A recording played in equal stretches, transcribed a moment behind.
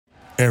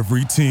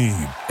Every team,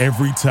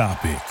 every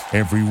topic,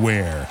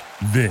 everywhere.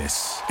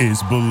 This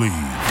is Believe.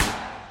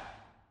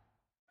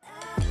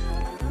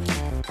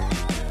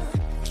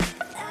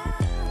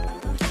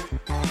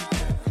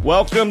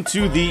 Welcome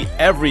to the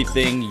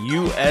Everything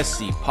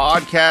USC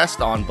podcast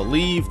on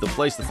Believe, the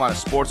place to find a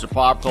sports or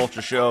pop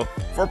culture show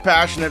for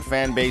passionate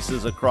fan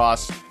bases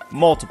across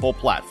multiple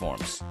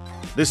platforms.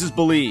 This is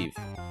Believe.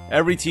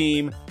 Every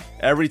team,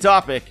 every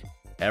topic,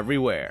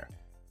 everywhere.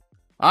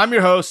 I'm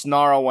your host,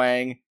 Nara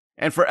Wang,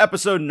 and for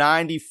episode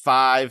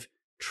 95,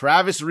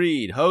 Travis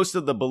Reed, host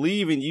of the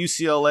Believe in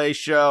UCLA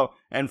show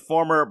and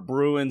former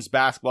Bruins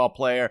basketball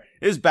player,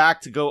 is back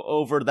to go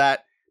over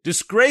that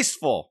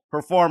disgraceful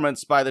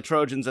performance by the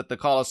Trojans at the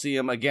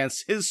Coliseum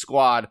against his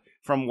squad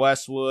from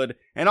Westwood,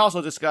 and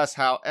also discuss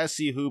how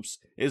SC Hoops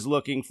is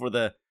looking for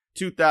the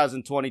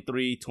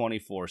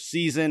 2023-24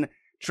 season.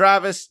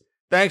 Travis,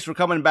 thanks for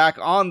coming back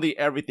on the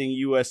Everything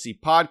USC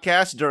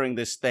podcast during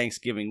this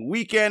Thanksgiving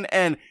weekend,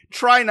 and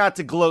try not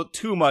to gloat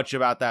too much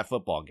about that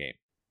football game.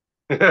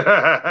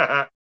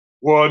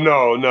 Well,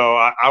 no,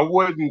 I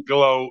wouldn't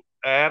gloat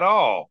at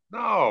all.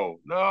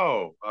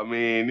 No. I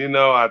mean,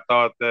 I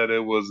thought that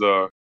it was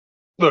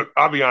look,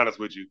 I'll be honest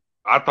with you.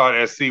 I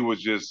thought SC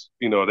was just,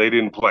 they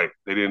didn't play.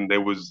 They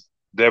was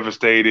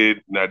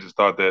devastated, and I just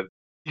thought that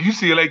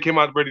UCLA came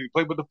out ready to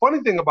play. But the funny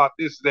thing about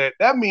this is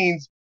that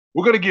means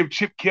we're going to give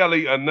Chip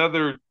Kelly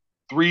another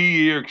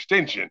 3-year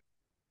extension,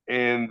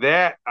 and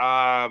that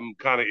I'm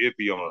kind of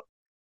iffy on.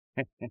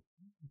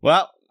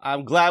 Well,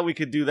 I'm glad we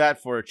could do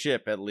that for a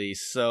Chip at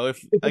least. So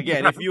if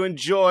you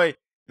enjoy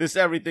this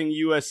Everything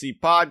USC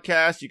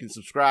podcast, you can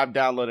subscribe,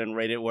 download, and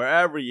rate it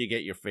wherever you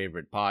get your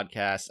favorite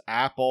podcasts: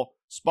 Apple,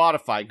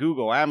 Spotify,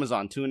 Google,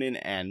 Amazon,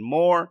 TuneIn, and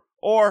more.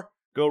 Or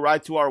go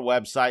right to our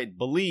website,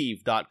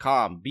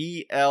 Believe.com,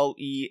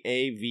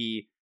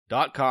 BLEAV.com.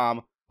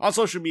 On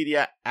social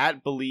media,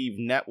 at Believe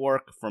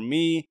Network. For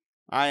me,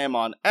 I am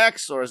on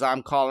X, or as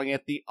I'm calling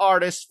it, the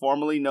artist,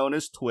 formerly known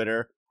as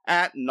Twitter,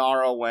 at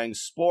Nara Weng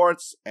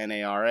Sports,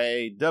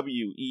 NARAWENG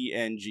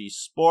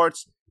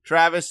Sports.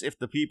 Travis, if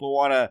the people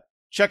want to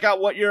check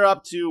out what you're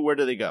up to, where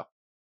do they go?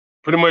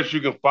 Pretty much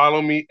you can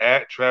follow me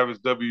at Travis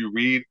W.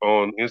 Reed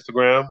on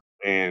Instagram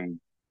and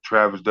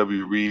Travis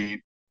W.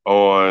 Reed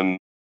on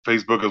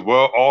Facebook as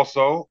well.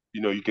 Also,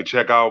 you can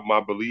check out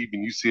my Believe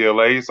in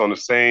UCLA. It's on the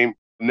same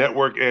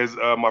network as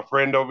my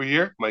friend over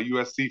here, my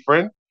USC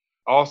friend.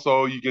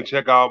 Also, you can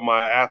check out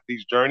my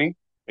Athlete's Journey,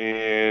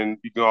 and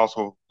you can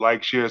also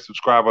like, share,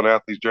 subscribe on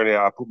Athlete's Journey.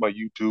 I put my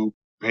YouTube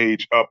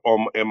page up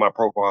in my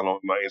profile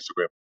on my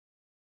Instagram.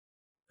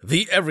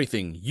 The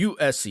Everything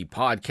USC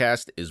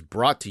podcast is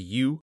brought to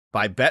you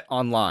by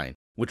BetOnline,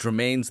 which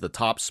remains the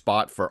top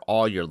spot for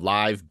all your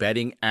live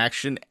betting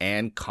action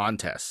and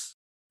contests.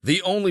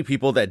 The only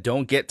people that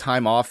don't get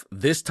time off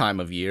this time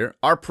of year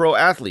are pro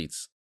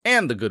athletes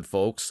and the good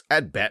folks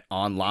at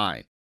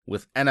BetOnline.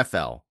 With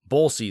NFL,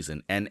 bowl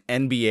season, and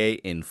NBA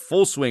in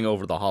full swing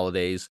over the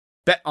holidays,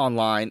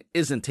 BetOnline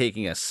isn't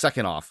taking a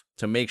second off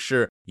to make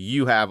sure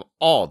you have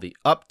all the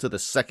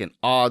up-to-the-second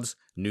odds,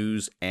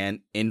 news,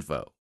 and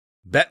info.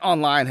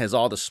 BetOnline has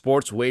all the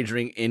sports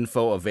wagering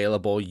info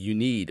available you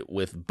need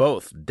with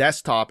both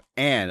desktop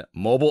and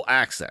mobile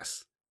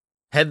access.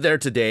 Head there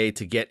today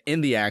to get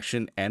in the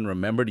action, and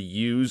remember to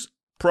use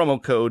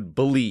promo code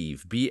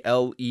BELIEVE,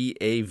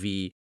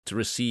 BLEAV, to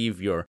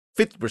receive your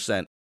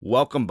 50%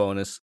 welcome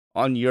bonus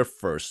on your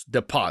first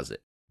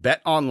deposit.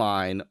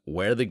 BetOnline,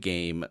 where the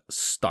game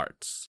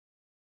starts.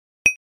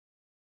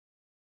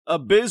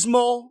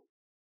 Abysmal,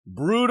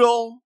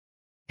 brutal,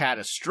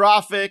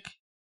 catastrophic,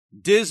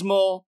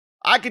 dismal.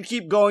 I could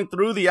keep going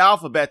through the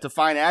alphabet to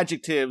find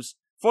adjectives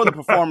for the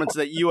performance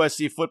that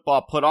USC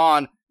football put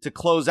on to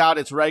close out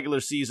its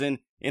regular season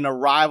in a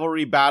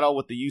rivalry battle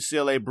with the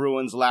UCLA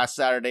Bruins last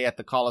Saturday at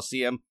the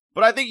Coliseum.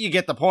 But I think you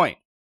get the point.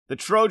 The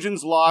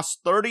Trojans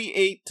lost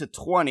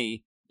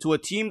 38-20 to a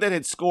team that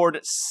had scored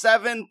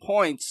 7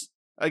 points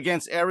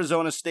against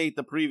Arizona State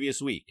the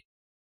previous week.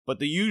 But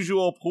the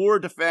usual poor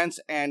defense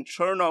and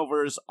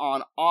turnovers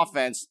on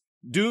offense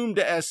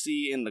doomed SC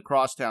in the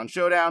crosstown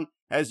showdown,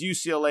 as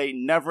UCLA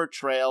never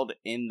trailed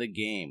in the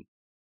game.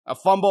 A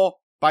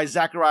fumble by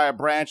Zachariah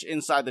Branch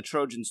inside the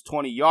Trojans'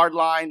 20-yard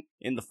line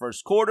in the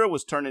first quarter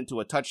was turned into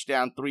a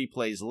touchdown 3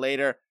 plays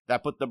later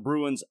that put the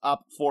Bruins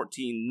up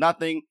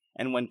 14-0,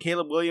 and when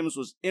Caleb Williams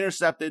was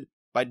intercepted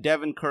by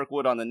Devin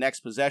Kirkwood on the next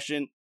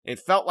possession, it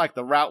felt like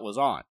the route was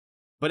on.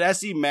 But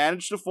SC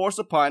managed to force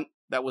a punt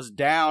that was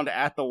downed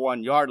at the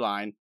 1-yard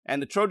line, and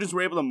the Trojans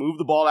were able to move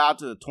the ball out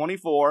to the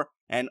 24,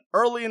 and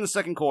early in the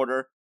second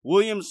quarter,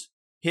 Williams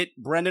hit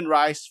Brendan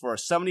Rice for a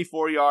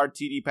 74-yard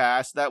TD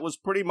pass that was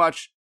pretty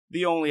much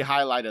the only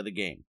highlight of the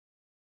game.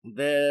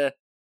 The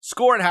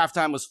score at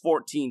halftime was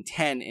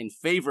 14-10 in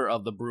favor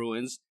of the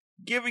Bruins,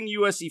 giving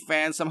USC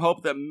fans some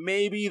hope that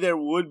maybe there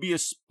would be a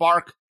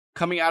spark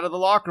coming out of the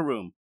locker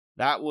room.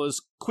 That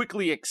was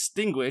quickly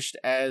extinguished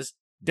as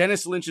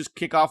Dennis Lynch's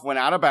kickoff went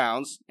out of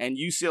bounds, and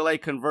UCLA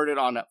converted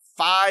on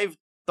 5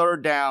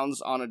 third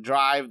downs on a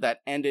drive that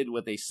ended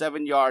with a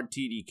 7-yard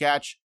TD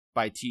catch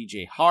by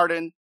TJ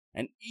Harden.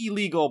 An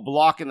illegal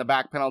block in the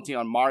back penalty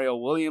on Mario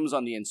Williams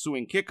on the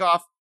ensuing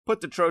kickoff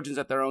put the Trojans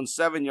at their own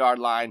 7-yard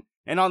line,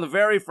 and on the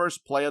very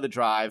first play of the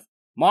drive,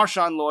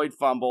 Marshawn Lloyd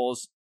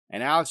fumbles,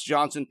 and Alex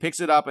Johnson picks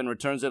it up and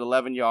returns it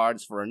 11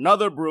 yards for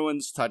another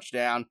Bruins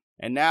touchdown,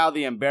 and now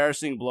the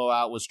embarrassing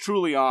blowout was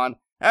truly on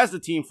as the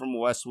team from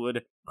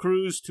Westwood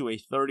cruised to a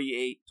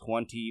 38-20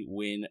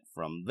 win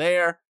from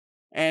there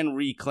and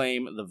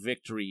reclaim the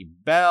victory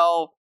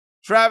bell.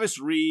 Travis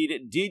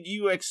Reed, did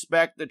you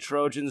expect the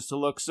Trojans to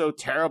look so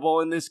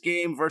terrible in this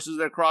game versus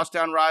their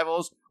crosstown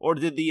rivals, or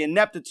did the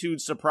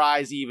ineptitude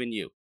surprise even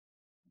you?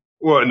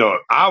 Well, no,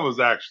 I was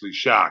actually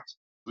shocked,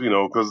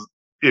 because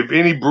if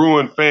any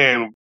Bruin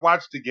fan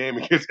watched the game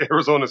against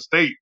Arizona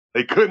State,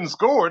 they couldn't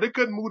score. They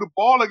couldn't move the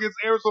ball against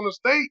Arizona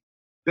State.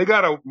 They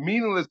got a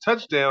meaningless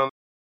touchdown.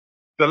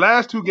 The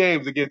last two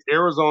games against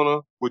Arizona,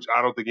 which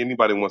I don't think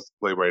anybody wants to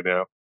play right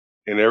now,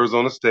 and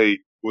Arizona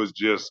State was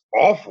just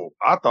awful.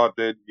 I thought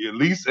that at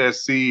least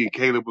SC and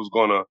Caleb was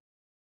going to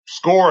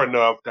score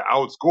enough to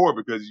outscore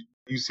because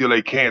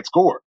UCLA can't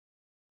score.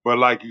 But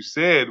like you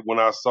said, when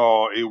I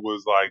saw it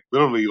was like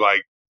literally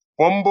like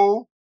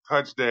fumble,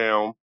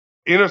 touchdown,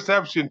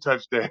 interception,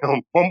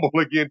 touchdown, fumble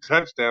again,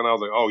 touchdown. I was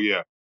like, oh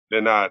yeah,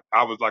 they're not.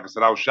 I was, like I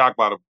said, I was shocked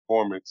by the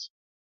performance.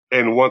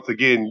 And once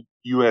again,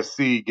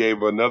 USC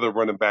gave another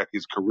running back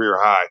his career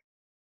high.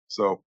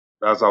 So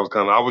I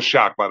was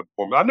shocked by the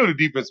performance. I knew the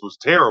defense was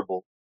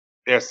terrible,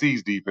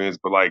 SC's defense,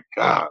 but like,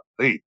 God,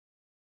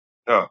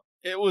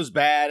 it was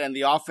bad, and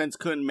the offense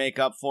couldn't make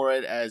up for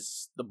it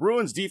as the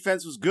Bruins'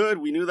 defense was good.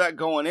 We knew that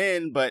going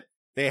in, but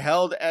they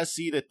held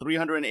SC to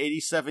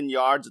 387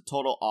 yards of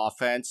total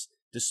offense,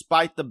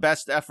 despite the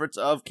best efforts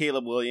of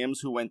Caleb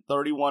Williams, who went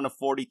 31 of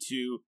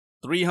 42,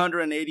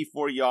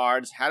 384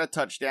 yards, had a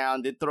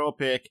touchdown, did throw a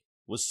pick,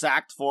 was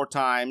sacked 4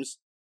 times.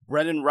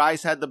 Brendan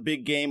Rice had the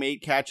big game,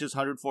 8 catches,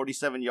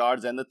 147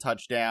 yards, and the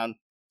touchdown.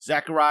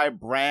 Zachariah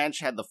Branch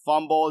had the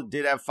fumble,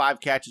 did have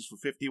 5 catches for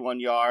 51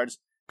 yards,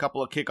 a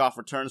couple of kickoff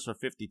returns for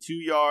 52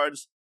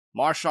 yards.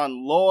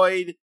 Marshawn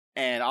Lloyd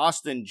and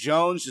Austin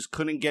Jones just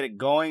couldn't get it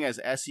going as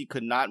SC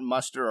could not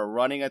muster a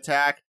running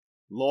attack.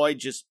 Lloyd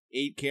just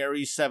 8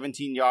 carries,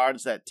 17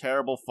 yards, that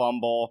terrible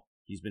fumble.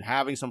 He's been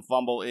having some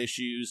fumble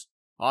issues.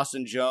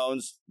 Austin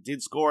Jones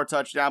did score a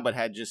touchdown, but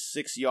had just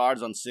 6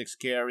 yards on 6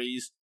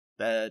 carries.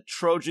 The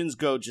Trojans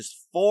go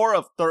just 4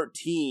 of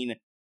 13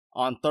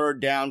 on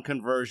third down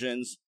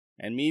conversions.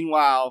 And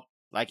meanwhile,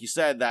 like you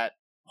said, that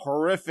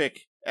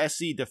horrific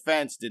SC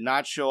defense did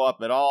not show up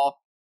at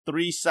all.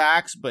 3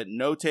 sacks, but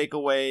no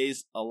takeaways,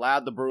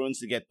 allowed the Bruins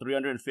to get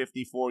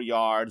 354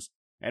 yards.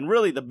 And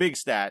really the big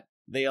stat,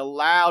 they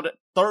allowed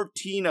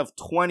 13 of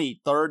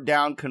 20 third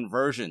down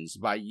conversions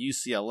by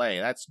UCLA.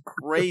 That's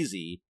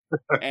crazy.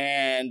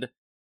 And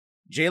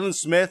Jalen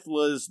Smith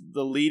was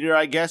the leader,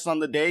 I guess, on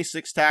the day.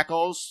 6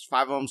 tackles,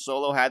 5 of them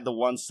solo, had the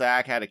 1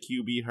 sack, had a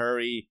QB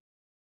hurry.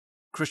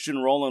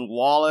 Christian Roland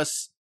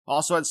Wallace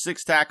also had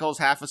 6 tackles,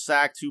 half a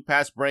sack, 2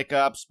 pass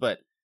breakups, but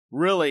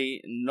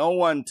really no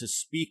one to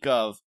speak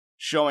of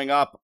showing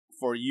up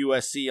for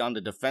USC on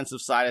the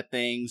defensive side of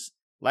things.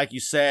 Like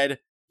you said,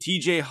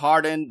 TJ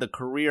Harden, the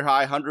career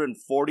high,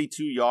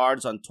 142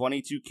 yards on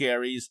 22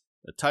 carries,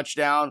 a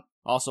touchdown,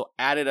 also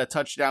added a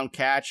touchdown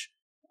catch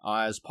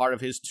as part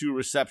of his 2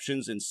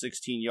 receptions and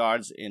 16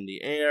 yards in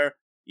the air.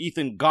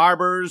 Ethan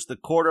Garbers, the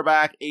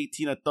quarterback,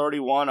 18 of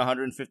 31,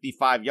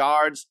 155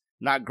 yards.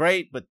 Not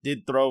great, but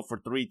did throw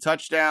for 3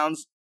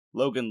 touchdowns.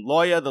 Logan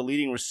Loya, the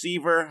leading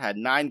receiver, had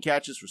 9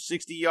 catches for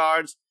 60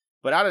 yards.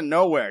 But out of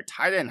nowhere,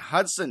 tight end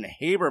Hudson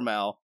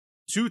Habermel,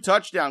 2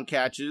 touchdown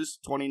catches,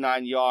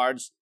 29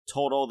 yards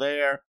total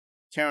there.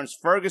 Terrence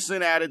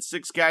Ferguson added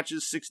 6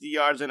 catches, 60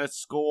 yards, and a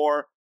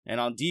score.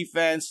 And on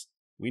defense,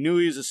 we knew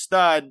he was a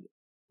stud.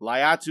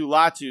 Laiatu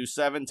Latu,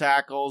 7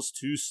 tackles,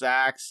 2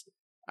 sacks.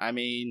 I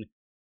mean,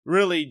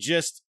 really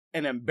just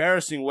an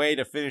embarrassing way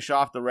to finish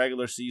off the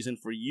regular season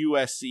for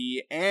USC.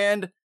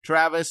 And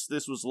Travis,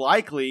 this was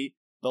likely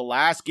the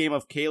last game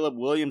of Caleb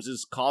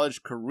Williams'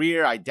 college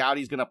career. I doubt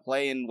he's going to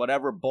play in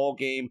whatever bowl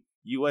game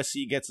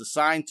USC gets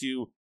assigned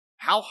to.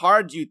 How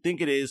hard do you think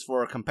it is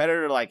for a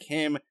competitor like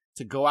him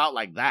to go out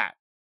like that?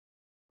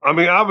 I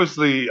mean,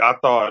 obviously, I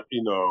thought,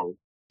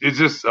 it's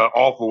just an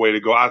awful way to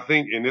go. I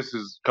think, and this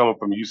is coming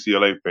from a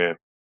UCLA fan,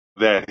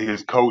 that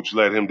his coach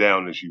let him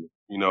down this year,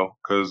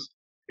 because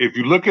if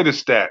you look at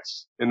his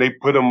stats, and they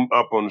put them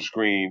up on the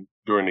screen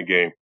during the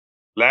game,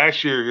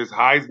 last year, his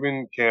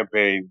Heisman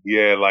campaign, he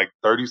had like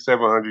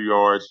 3,700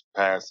 yards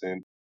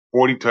passing,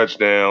 40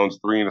 touchdowns,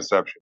 3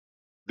 interceptions.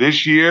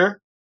 This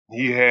year,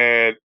 he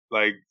had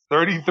like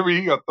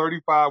 33 or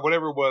 35,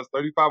 whatever it was,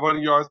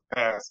 3,500 yards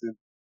passing,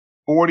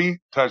 40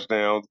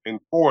 touchdowns, and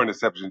 4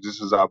 interceptions.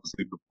 This is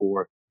obviously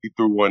before he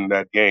threw one in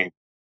that game.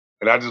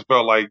 And I just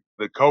felt like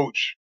the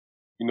coach,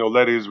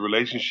 let his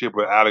relationship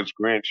with Alex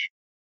Grinch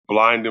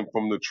blind him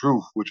from the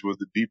truth, which was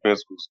the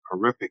defense was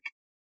horrific.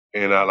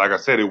 And like I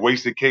said, it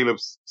wasted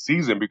Caleb's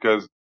season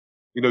because,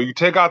 you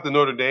take out the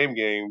Notre Dame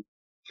game,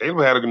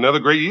 Caleb had another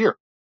great year.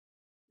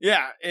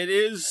 Yeah, it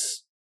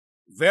is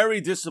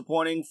very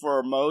disappointing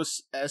for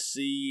most SC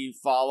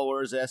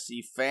followers, SC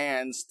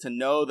fans, to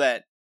know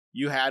that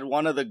you had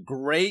one of the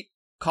great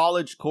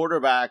college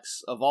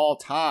quarterbacks of all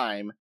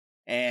time,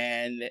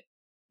 and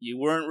you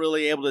weren't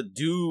really able to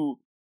do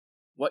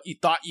what you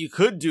thought you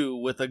could do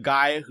with a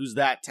guy who's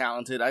that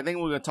talented. I think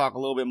we're going to talk a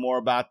little bit more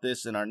about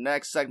this in our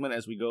next segment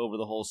as we go over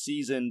the whole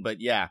season. But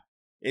yeah,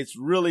 it's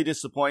really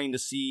disappointing to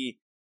see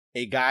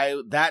a guy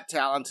that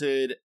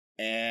talented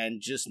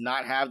and just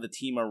not have the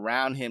team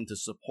around him to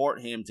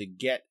support him to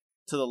get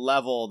to the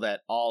level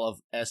that all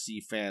of SC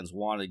fans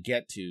want to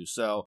get to.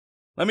 So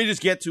let me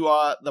just get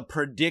to the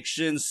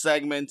predictions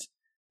segment,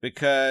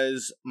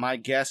 because my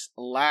guest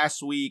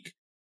last week,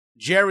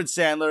 Jared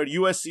Sandler,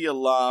 USC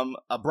alum,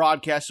 a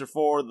broadcaster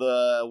for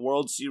the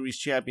World Series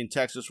champion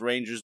Texas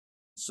Rangers.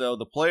 So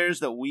the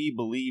players that we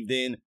believed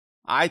in,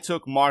 I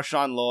took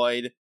Marshawn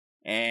Lloyd,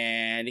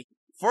 and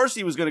first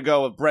he was going to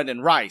go with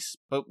Brendan Rice.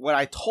 But when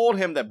I told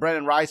him that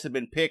Brendan Rice had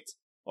been picked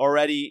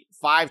already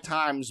 5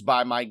 times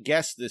by my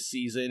guest this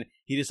season,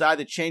 he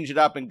decided to change it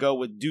up and go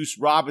with Deuce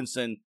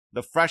Robinson,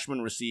 the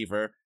freshman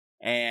receiver.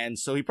 And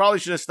so he probably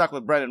should have stuck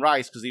with Brendan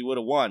Rice because he would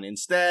have won.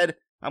 Instead,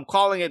 I'm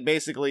calling it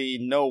basically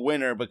no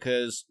winner,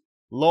 because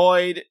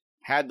Lloyd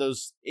had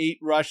those 8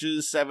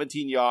 rushes,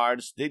 17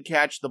 yards, did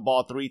catch the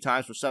ball 3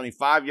 times for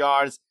 75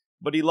 yards,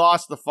 but he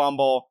lost the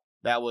fumble.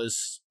 That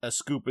was a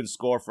scoop and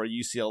score for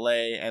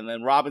UCLA. And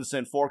then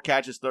Robinson, 4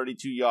 catches,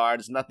 32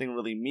 yards, nothing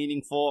really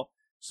meaningful.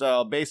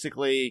 So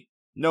basically,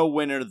 no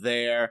winner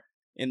there.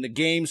 In the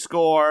game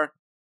score,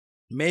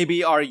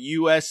 maybe our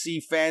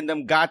USC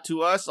fandom got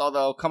to us,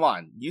 although, come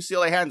on,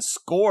 UCLA hadn't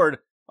scored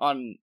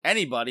on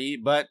anybody,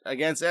 but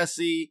against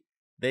SC,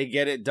 they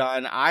get it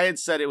done. I had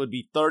said it would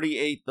be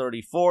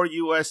 38-34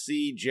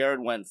 USC. Jared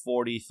went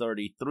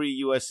 40-33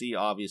 USC.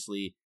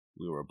 Obviously,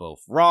 we were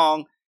both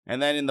wrong.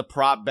 And then in the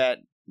prop bet,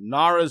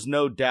 Nara's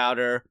no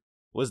doubter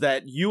was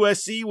that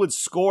USC would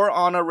score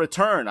on a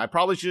return. I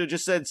probably should have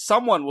just said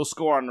someone will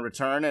score on a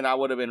return, and I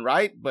would have been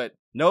right, but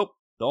nope.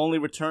 The only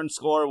return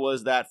score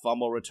was that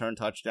fumble return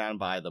touchdown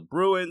by the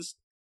Bruins.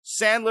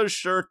 Sandler's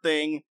sure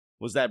thing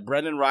was that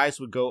Brendan Rice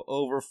would go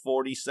over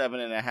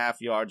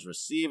 47.5 yards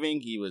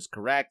receiving. He was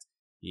correct.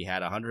 He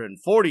had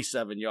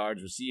 147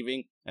 yards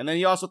receiving. And then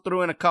he also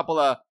threw in a couple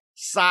of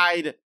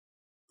side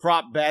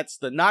prop bets.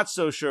 The not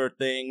so sure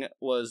thing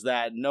was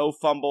that no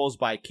fumbles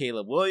by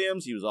Caleb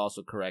Williams. He was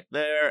also correct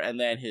there. And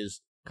then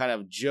his kind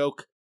of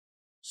joke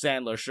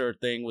Sandler sure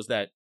thing was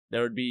that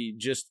there would be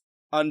just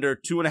under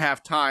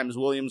 2.5 times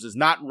Williams is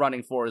not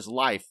running for his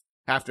life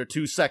after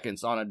 2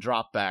 seconds on a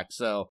drop back.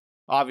 So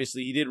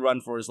obviously he did run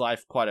for his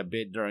life quite a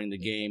bit during the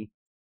game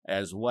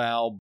as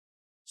well.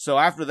 So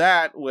after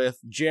that, with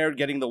Jared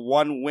getting the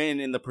 1 win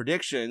in the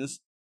predictions,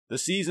 the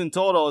season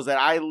total is that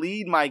I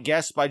lead my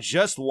guests by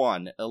just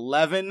 1.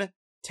 11,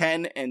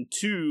 10, and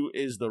 2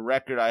 is the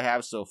record I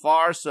have so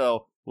far.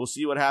 So we'll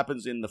see what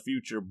happens in the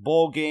future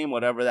bowl game,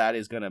 whatever that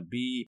is going to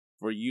be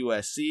for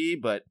USC.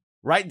 But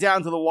right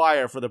down to the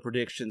wire for the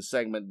prediction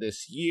segment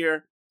this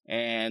year.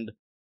 And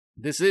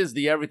this is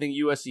the Everything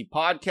USC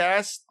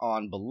podcast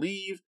on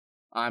Believe.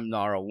 I'm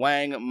Nara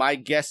Wang. My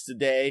guest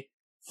today,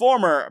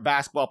 former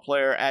basketball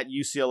player at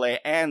UCLA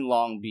and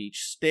Long Beach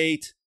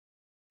State,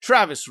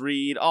 Travis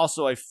Reed,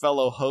 also a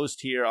fellow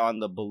host here on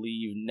the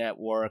Believe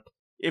Network.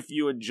 If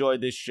you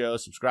enjoyed this show,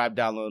 subscribe,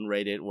 download, and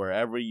rate it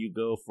wherever you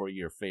go for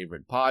your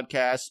favorite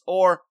podcasts,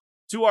 or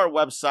to our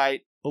website,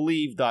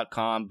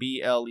 Believe.com,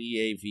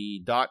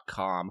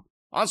 BLEAV.com,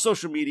 on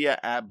social media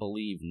at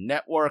Believe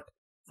Network.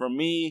 For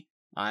me,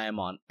 I am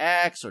on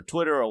X or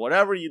Twitter or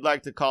whatever you'd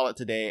like to call it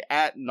today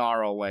at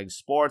Naraweng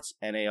Sports,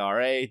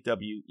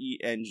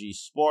 NARAWENG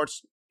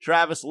Sports.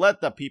 Travis,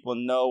 let the people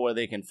know where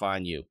they can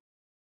find you.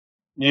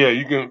 Yeah,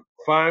 you can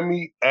find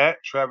me at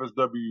Travis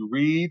W.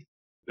 Reed.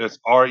 That's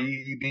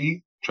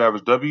REED,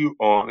 Travis W.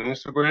 on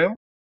Instagram,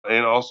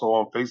 and also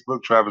on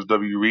Facebook, Travis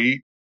W.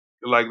 Reed.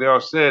 Like they all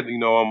said,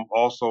 I'm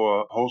also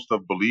a host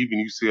of Believe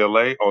in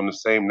UCLA on the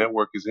same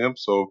network as him.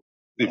 So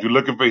if you're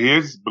looking for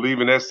his Believe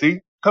in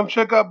SC, come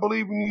check out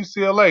Believe in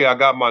UCLA. I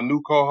got my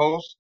new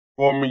co-host,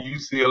 former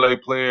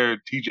UCLA player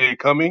TJ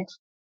Cummings.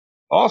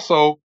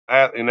 Also,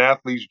 An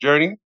Athlete's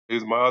Journey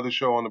is my other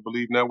show on the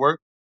Believe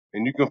Network.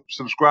 And you can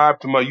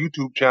subscribe to my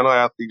YouTube channel,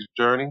 Athlete's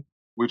Journey,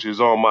 which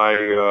is on my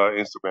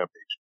Instagram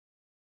page.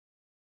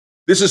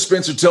 This is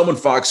Spencer Tillman,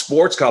 Fox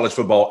Sports college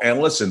football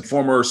analyst and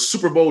former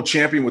Super Bowl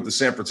champion with the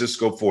San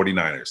Francisco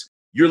 49ers.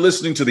 You're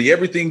listening to the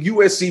Everything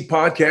USC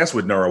podcast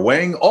with Nara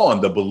Wang on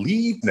the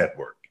Believe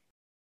Network.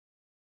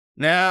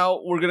 Now,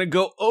 we're going to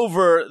go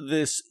over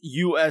this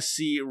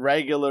USC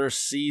regular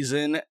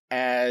season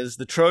as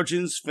the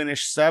Trojans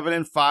finished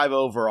 7-5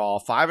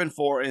 overall,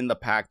 5-4 in the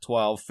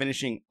Pac-12,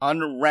 finishing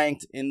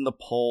unranked in the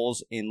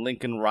polls in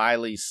Lincoln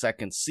Riley's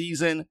second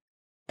season,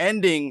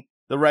 ending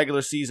the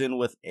regular season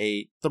with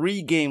a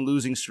 3-game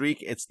losing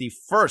streak. It's the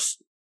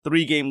first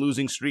 3-game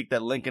losing streak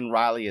that Lincoln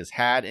Riley has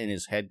had in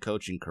his head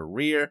coaching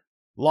career.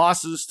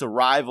 Losses to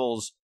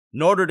rivals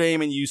Notre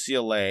Dame and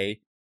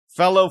UCLA,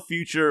 fellow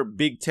future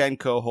Big Ten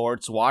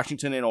cohorts,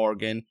 Washington and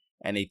Oregon,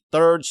 and a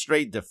third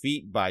straight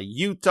defeat by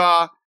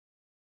Utah.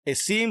 It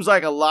seems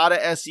like a lot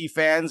of SC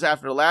fans,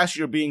 after last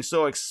year being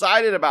so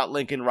excited about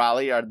Lincoln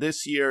Riley, are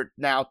this year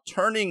now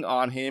turning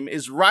on him.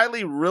 Is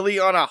Riley really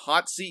on a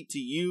hot seat to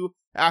you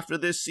after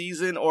this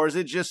season, or is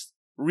it just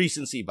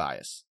recency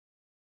bias?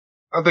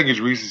 I think it's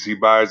recency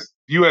bias.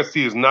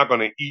 USC is not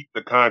going to eat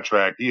the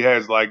contract. He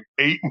has like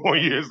 8 more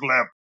years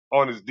left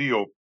on his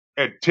deal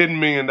at $10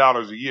 million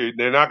a year.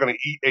 They're not going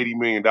to eat $80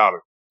 million.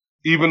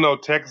 Even though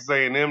Texas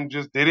A&M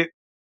just did it,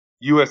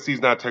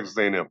 USC's not Texas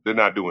A&M. They're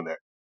not doing that.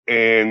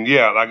 And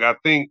yeah, like I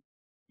think,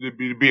 to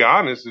be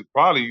honest, it's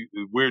probably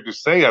weird to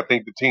say. I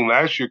think the team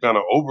last year kind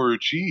of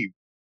overachieved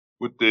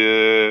with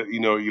the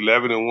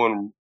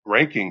 11-1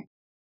 ranking,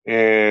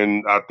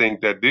 and I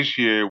think that this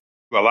year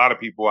a lot of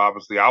people,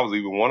 obviously, I was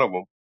even one of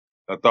them,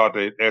 I thought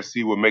that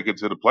SC would make it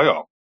to the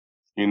playoff.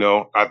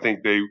 I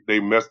think they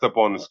messed up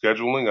on the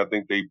scheduling. I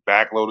think they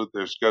backloaded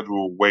their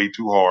schedule way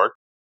too hard.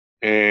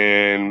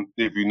 And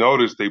if you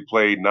notice, they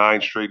played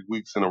 9 straight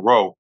weeks in a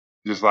row.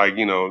 Just like,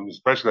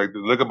 especially like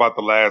look about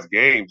the last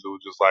games. It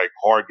was just like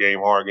hard game.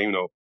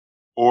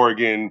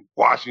 Oregon,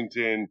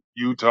 Washington,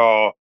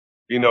 Utah,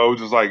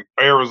 just like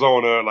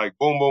Arizona, like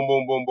boom, boom,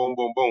 boom, boom, boom,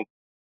 boom, boom.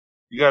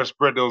 You got to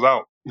spread those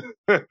out.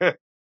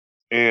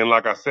 And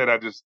like I said,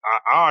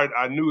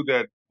 I knew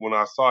that when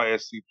I saw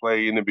SC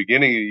play in the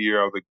beginning of the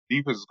year, I was like,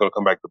 defense is going to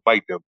come back to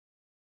bite them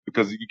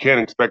because you can't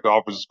expect the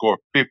offense to score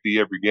 50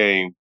 every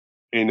game,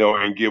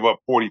 and give up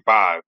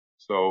 45.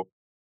 So,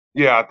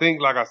 yeah, I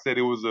think, like I said,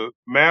 it was a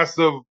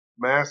massive,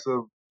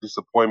 massive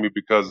disappointment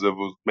because it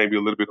was maybe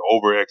a little bit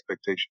over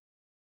expectation.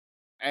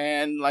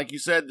 And like you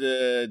said,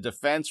 the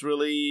defense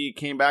really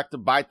came back to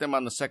bite them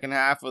on the second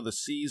half of the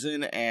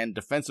season, and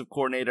defensive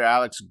coordinator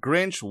Alex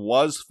Grinch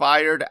was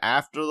fired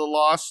after the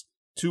loss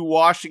to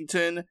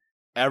Washington.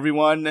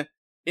 Everyone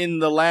in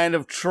the land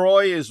of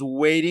Troy is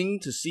waiting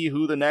to see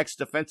who the next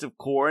defensive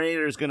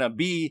coordinator is going to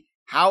be.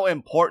 How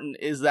important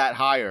is that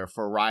hire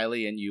for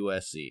Riley and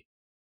USC?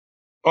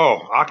 Oh,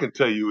 I can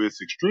tell you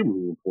it's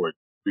extremely important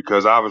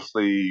because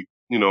obviously,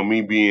 I'm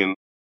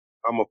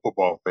a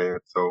football fan,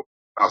 so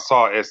I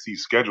saw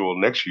SC's schedule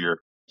next year,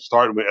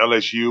 starting with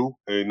LSU,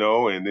 and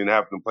then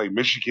having to play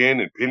Michigan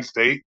and Penn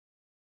State.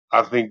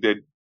 I think that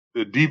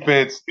the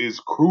defense is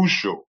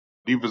crucial.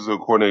 Defensive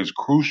coordinator is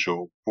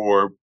crucial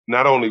for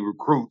not only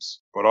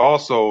recruits, but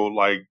also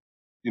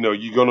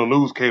you're going to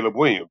lose Caleb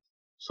Williams.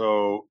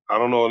 So I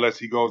don't know unless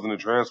he goes in the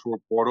transfer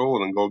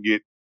portal and go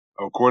get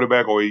a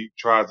quarterback or he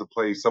tries to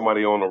play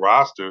somebody on the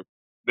roster,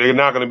 they're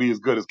not going to be as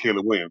good as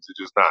Caleb Williams. It's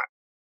just not.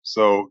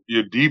 So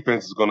your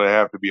defense is going to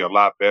have to be a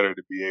lot better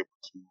to be able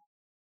to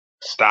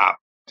stop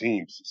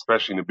teams,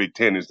 especially in the Big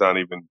Ten. It's not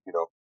even,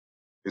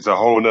 it's a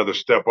whole nother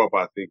step up,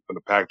 I think, for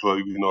the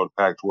Pac-12, even though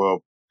the Pac-12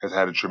 has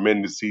had a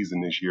tremendous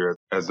season this year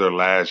as their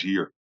last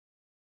year.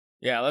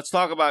 Yeah, let's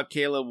talk about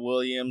Caleb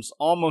Williams,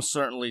 almost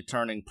certainly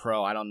turning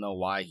pro. I don't know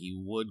why he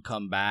would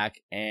come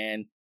back,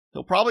 and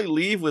he'll probably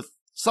leave with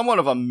somewhat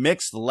of a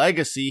mixed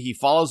legacy. He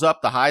follows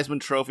up the Heisman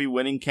Trophy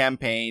winning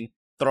campaign,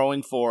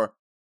 throwing for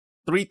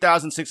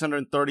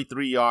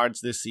 3,633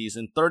 yards this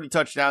season, 30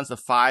 touchdowns to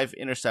 5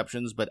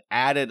 interceptions, but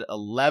added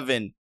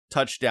 11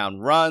 touchdown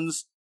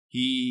runs.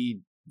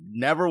 He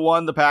never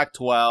won the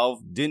Pac-12,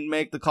 didn't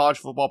make the college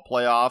football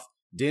playoff,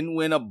 didn't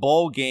win a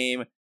bowl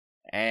game,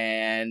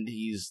 and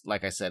he's,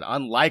 like I said,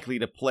 unlikely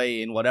to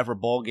play in whatever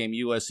bowl game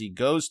USC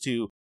goes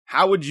to.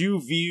 How would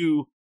you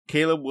view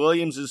Caleb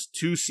Williams'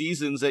 2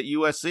 seasons at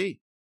USC?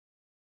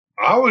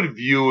 I would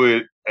view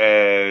it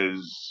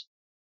as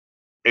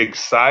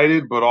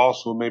excited, but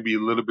also maybe a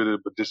little bit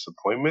of a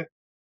disappointment.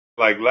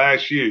 Like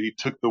last year, he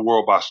took the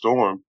world by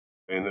storm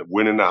and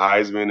winning the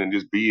Heisman and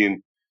just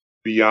being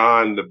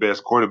beyond the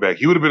best quarterback.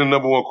 He would have been the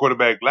number 1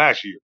 quarterback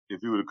last year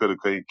if he could have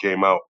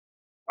came out.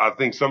 I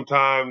think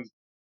sometimes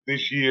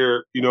this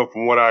year,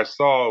 from what I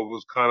saw, it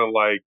was kind of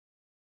like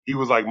he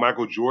was like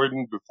Michael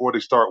Jordan before they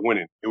start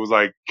winning. It was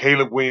like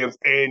Caleb Williams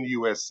and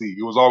USC.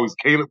 It was always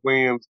Caleb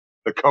Williams,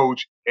 the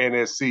coach,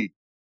 and SC.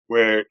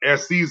 Where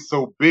SC is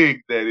so big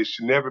that it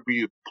should never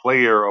be a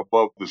player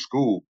above the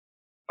school.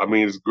 I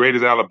mean, as great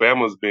as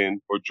Alabama's been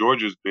or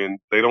Georgia's been,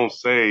 they don't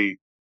say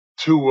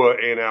Tua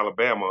and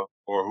Alabama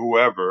or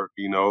whoever,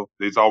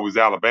 it's always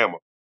Alabama.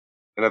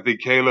 And I think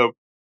Caleb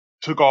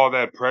took all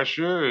that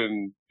pressure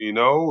and,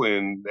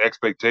 and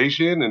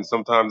expectation, and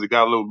sometimes it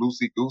got a little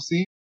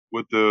loosey-goosey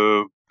with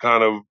the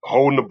kind of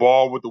holding the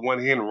ball with the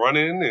one hand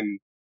running. And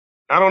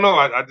I don't know.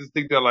 I just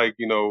think that,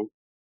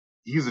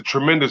 he's a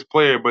tremendous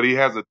player, but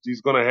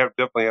he's going to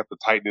definitely have to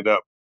tighten it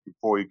up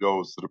before he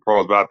goes to the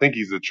pros. But I think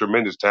he's a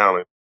tremendous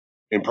talent.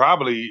 And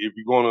probably if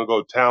you're going to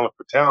go talent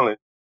for talent,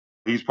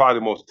 he's probably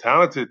the most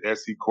talented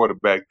SC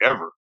quarterback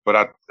ever.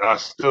 But I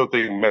still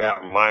think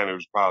Matt Leinart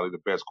is probably the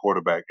best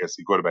SC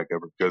quarterback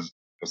ever, because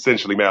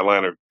essentially Matt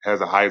Leinart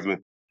has a Heisman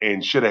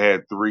and should have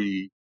had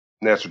 3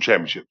 national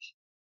championships.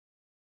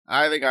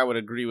 I think I would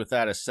agree with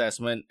that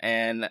assessment,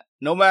 and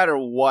no matter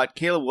what,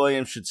 Caleb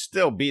Williams should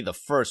still be the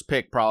first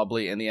pick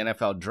probably in the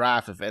NFL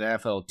draft if an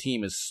NFL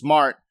team is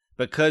smart,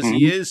 because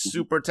he is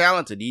super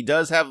talented. He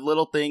does have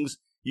little things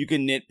you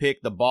can nitpick,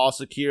 the ball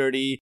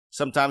security,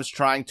 sometimes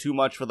trying too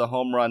much for the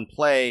home run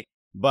play,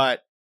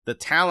 but the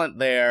talent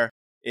there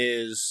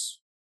is,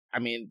 I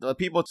mean, the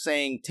people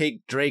saying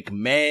take Drake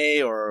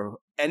May or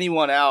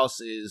anyone else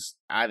is,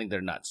 I think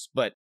they're nuts.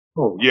 But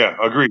yeah,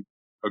 agreed.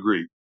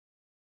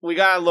 We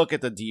got to look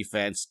at the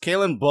defense.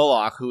 Kalen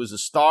Bullock, who is a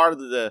star of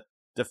the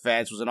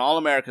defense, was an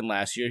All-American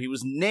last year. He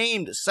was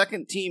named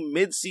second-team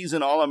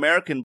midseason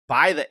All-American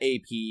by the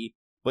AP,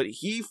 but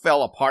he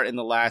fell apart in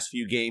the last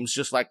few games,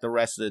 just like the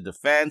rest of the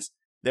defense.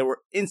 There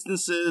were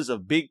instances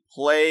of big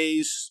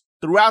plays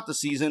throughout the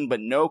season, but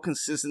no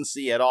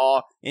consistency at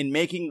all in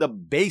making the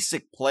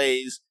basic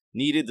plays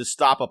needed to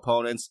stop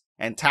opponents.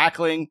 And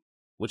tackling,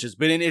 which has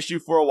been an issue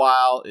for a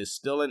while, is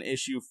still an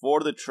issue for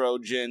the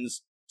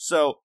Trojans.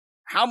 So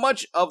how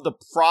much of the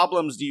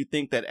problems do you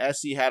think that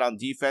SC had on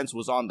defense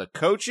was on the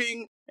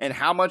coaching, and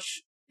how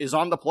much is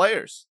on the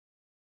players?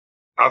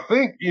 I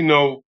think,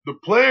 the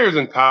players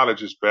in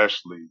college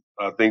especially,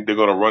 I think they're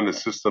going to run the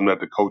system that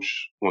the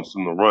coach wants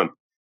them to run.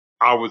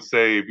 I would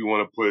say if you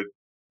want to put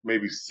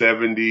maybe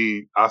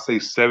 70%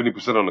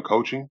 on the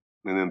coaching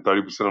and then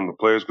 30% on the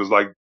players, because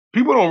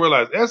people don't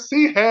realize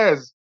SC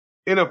has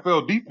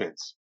NFL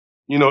defense.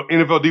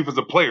 NFL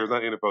defensive players,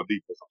 not NFL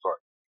defense. I'm sorry.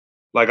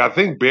 I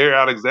think Bear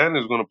Alexander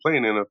is going to play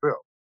in the NFL.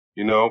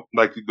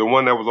 The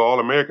one that was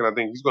All-American, I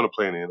think he's going to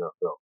play in the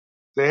NFL.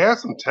 They have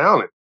some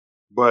talent,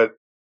 but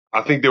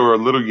I think they were a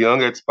little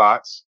young at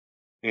spots.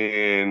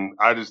 And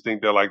I just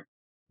think that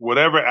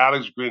whatever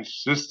Alex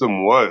Grinch's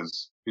system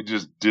was, it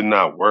just did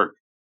not work.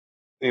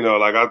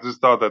 I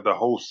just thought that the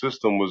whole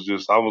system was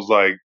I was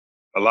like,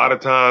 a lot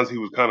of times he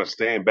was kind of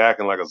staying back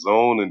in a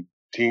zone and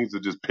teams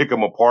would just pick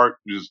him apart,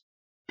 just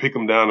pick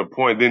him down the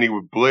point. Then he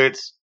would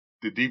blitz.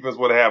 The defense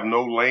would have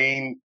no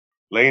lane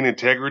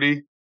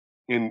integrity,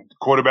 and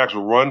quarterbacks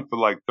would run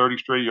for 30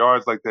 straight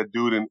yards like that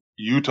dude in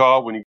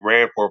Utah when he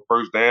ran for a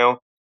first down.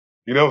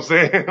 You know what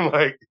I'm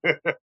saying?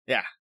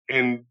 Yeah.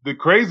 And the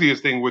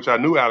craziest thing, which I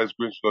knew Alex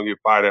Grinch was going to get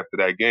fired after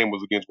that game,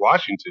 was against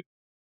Washington.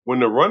 When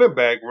the running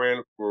back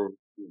ran for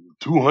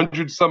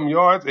 200-something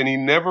yards and he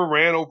never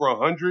ran over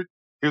 100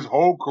 his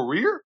whole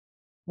career,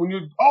 when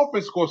your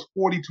offense scores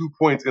 42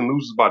 points and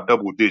loses by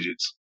double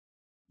digits,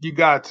 you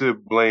got to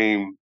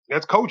blame.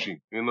 That's coaching.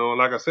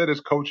 Like I said, it's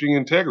coaching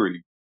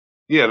integrity.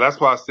 Yeah, that's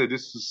why I said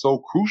this is so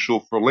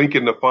crucial for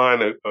Lincoln to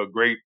find a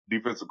great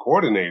defensive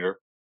coordinator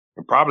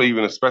and probably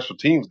even a special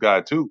teams guy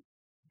too,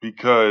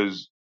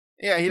 because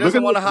yeah, he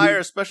doesn't want to hire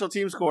a special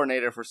teams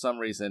coordinator for some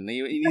reason.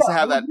 He needs to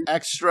have that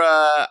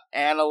extra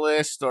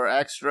analyst or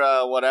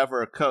extra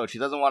whatever coach. He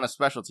doesn't want a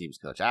special teams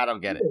coach. I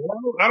don't get it.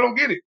 I don't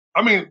get it.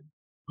 I mean,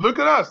 look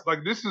at us.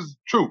 This is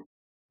true.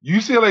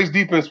 UCLA's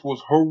defense was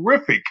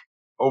horrific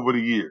over the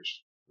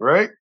years,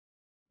 right?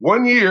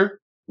 One year,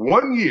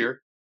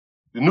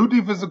 the new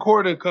defensive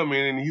coordinator come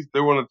in and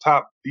they're one of the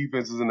top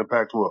defenses in the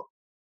Pac-12.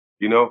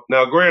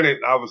 Now granted,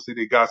 obviously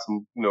they got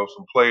some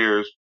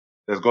players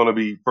that's going to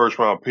be first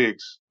round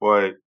picks,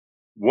 but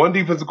one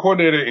defensive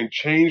coordinator and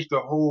changed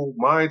the whole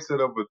mindset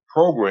of a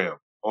program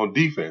on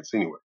defense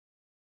anyway.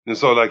 And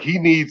so he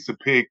needs to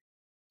pick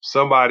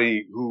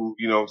somebody who,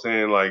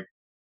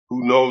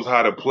 who knows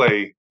how to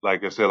play,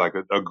 like I said,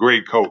 a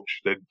great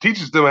coach that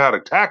teaches them how to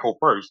tackle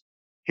first,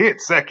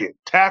 hit second,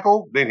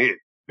 tackle, then hit.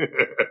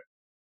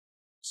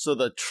 So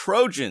the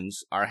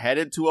Trojans are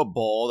headed to a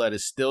bowl that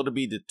is still to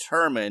be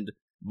determined,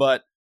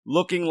 but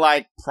looking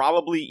like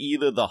probably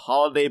either the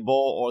Holiday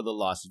Bowl or the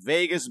Las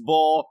Vegas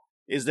Bowl.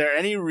 Is there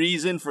any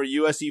reason for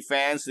USC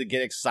fans to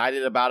get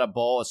excited about a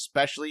bowl,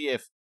 especially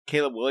if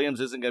Caleb Williams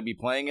isn't going to be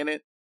playing in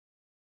it?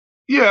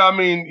 Yeah, I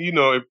mean,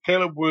 if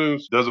Caleb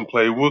Williams doesn't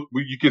play,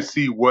 you can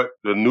see what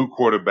the new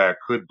quarterback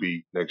could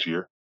be next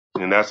year,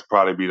 and that's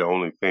probably be the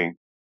only thing.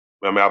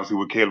 I mean, obviously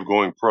with Caleb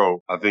going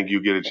pro, I think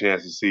you get a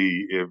chance to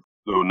see if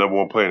the number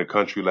one player in the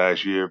country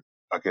last year,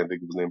 I can't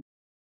think of his name.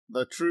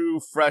 The true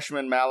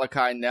freshman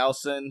Malachi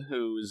Nelson,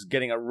 who's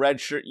getting a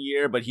redshirt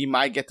year, but he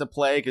might get to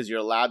play because you're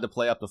allowed to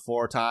play up to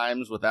 4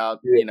 times without,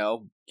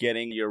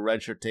 getting your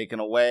redshirt taken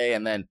away.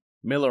 And then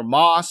Miller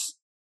Moss,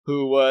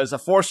 who was a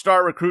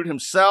 4-star recruit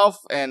himself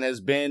and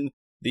has been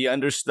the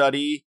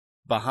understudy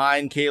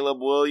behind Caleb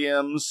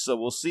Williams. So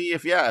we'll see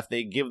if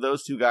they give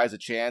those two guys a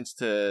chance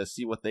to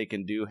see what they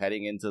can do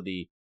heading into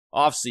the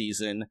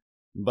offseason.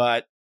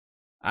 But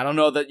I don't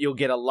know that you'll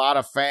get a lot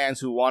of fans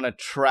who want to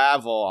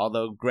travel,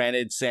 although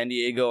granted San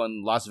Diego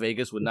and Las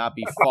Vegas would not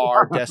be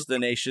far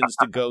destinations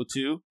to go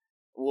to.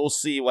 We'll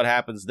see what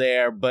happens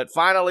there. But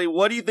finally,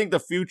 what do you think the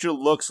future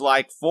looks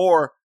like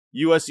for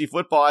USC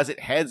football as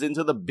it heads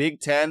into the Big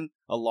Ten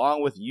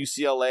along with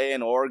UCLA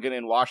and Oregon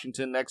and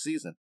Washington next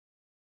season?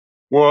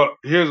 Well,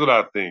 here's what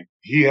I think.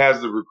 He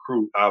has to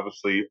recruit,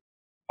 obviously,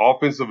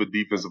 offensive and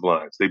defensive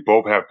lines. They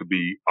both have to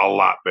be a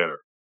lot better.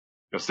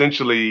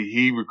 Essentially,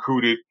 he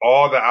recruited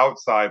all the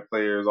outside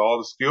players, all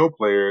the skilled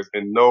players,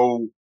 and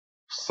no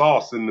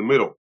sauce in the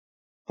middle.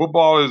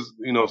 Football is,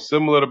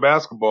 similar to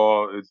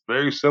basketball. It's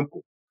very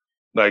simple.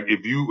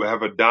 If you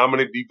have a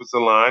dominant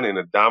defensive line and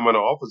a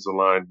dominant offensive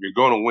line, you're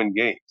going to win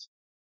games.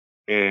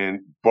 And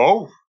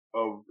both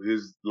of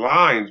his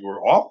lines were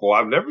awful.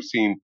 I've never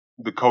seen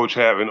the coach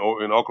have in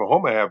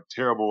Oklahoma have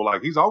terrible,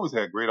 like he's always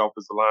had great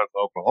offensive lines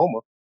for Oklahoma.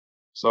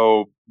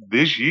 So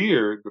this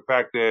year, the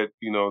fact that,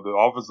 the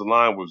offensive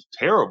line was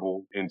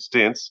terrible in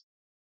stints,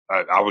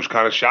 I was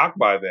kind of shocked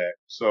by that.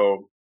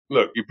 So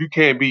look, if you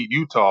can't beat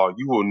Utah,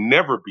 you will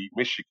never beat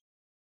Michigan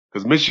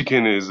because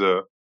Michigan is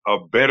a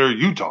better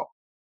Utah.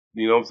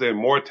 You know what I'm saying?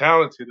 More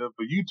talented of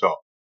a Utah.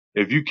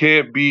 If you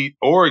can't beat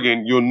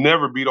Oregon, you'll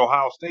never beat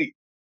Ohio State,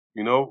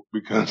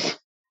 because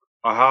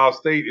Ohio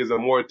State is a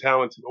more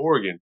talented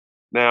Oregon.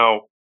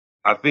 Now,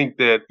 I think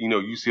that,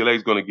 UCLA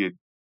is going to get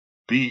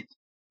beat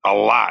a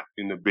lot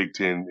in the Big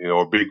 10,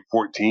 or Big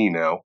 14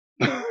 now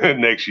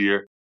next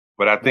year.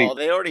 But I think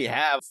they already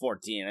have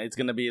 14. It's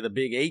going to be the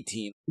Big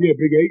 18. Yeah,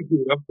 Big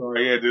 18. I'm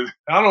sorry. Yeah, dude.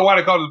 I don't know why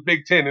they call it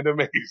Big 10. It doesn't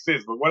make any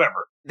sense, but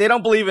whatever. They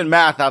don't believe in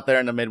math out there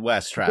in the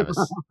Midwest, Travis.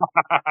 So,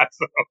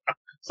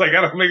 it's like,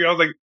 I was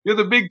like, you're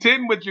the Big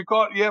 10, but you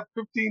have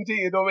 15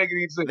 teams. It don't make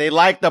any sense. They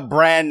like the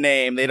brand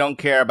name. They don't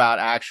care about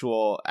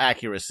actual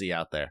accuracy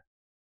out there.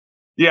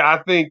 Yeah,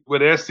 I think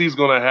what SC is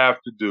going to have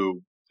to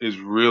do is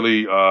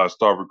really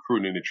start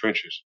recruiting in the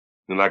trenches.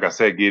 And like I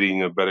said,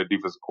 getting a better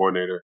defensive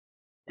coordinator.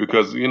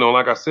 Because,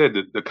 like I said,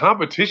 the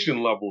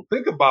competition level,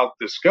 think about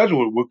the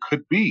schedule, what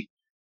could be.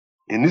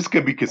 And this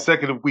could be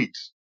consecutive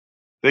weeks.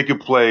 They could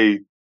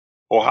play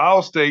Ohio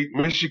State,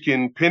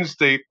 Michigan, Penn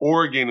State,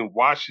 Oregon, and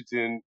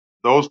Washington,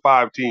 those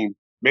 5 teams,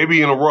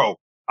 maybe in a row.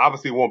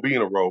 Obviously, it won't be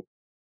in a row.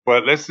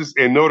 But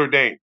and Notre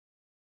Dame.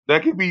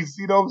 That could be,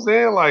 you know what I'm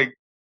saying? Like,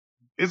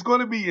 it's going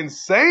to be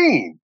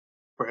insane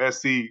for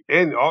SC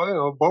and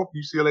both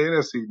UCLA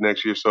and SC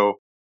next year. So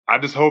I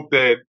just hope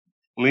that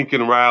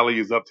Lincoln Riley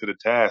is up to the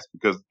task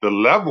because the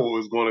level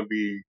is going to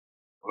be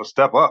a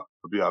step up.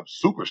 It'll be a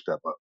super step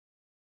up.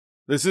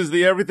 This is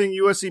the Everything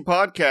USC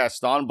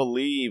podcast on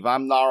Believe.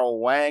 I'm Nara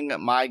Wang,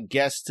 my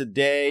guest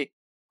today,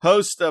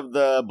 host of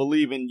the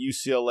Believe in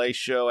UCLA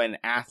show and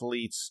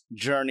Athlete's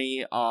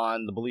Journey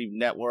on the Believe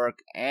Network,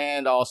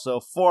 and also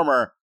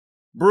former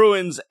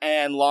Bruins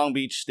and Long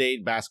Beach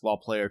State basketball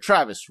player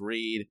Travis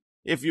Reed.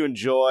 If you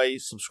enjoy,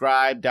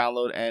 subscribe,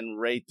 download, and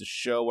rate the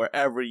show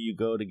wherever you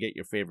go to get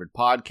your favorite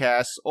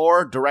podcasts,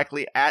 or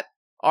directly at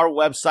our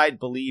website,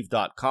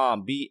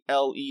 Believe.com,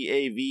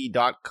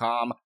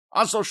 BLEAV.com,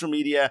 on social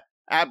media,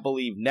 at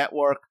Believe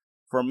Network.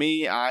 For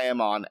me, I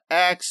am on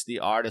X, the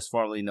artist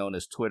formerly known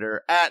as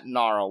Twitter, at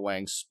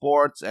Naraweng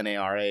Sports,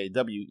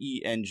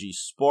 Naraweng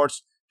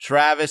Sports.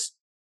 Travis,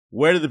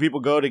 where do the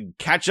people go to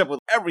catch up with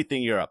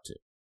everything you're up to?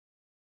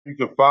 You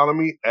can follow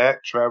me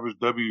at Travis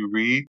W.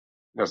 Reed.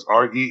 That's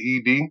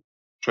REED,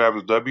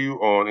 Travis W.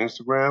 on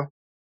Instagram,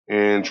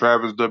 and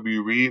Travis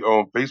W. Reed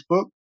on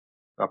Facebook.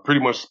 I pretty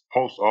much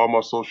post all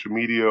my social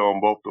media on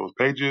both those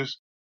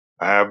pages.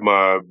 I have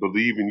my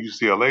Believe in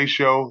UCLA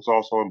show. It's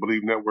also on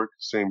Believe Network,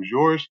 same as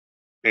yours.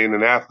 And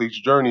an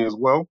Athlete's Journey as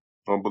well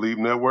on Believe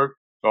Network.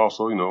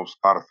 Also,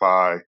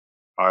 Spotify,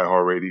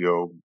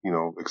 iHeartRadio,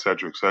 et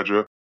cetera, et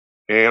cetera.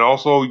 And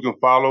also you can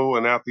follow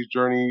an Athlete's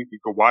Journey. You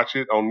can watch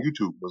it on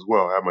YouTube as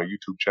well. I have my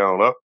YouTube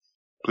channel up.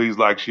 Please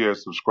like, share,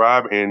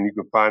 subscribe, and you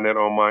can find that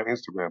on my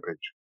Instagram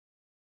page.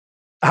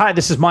 Hi,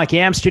 this is Mike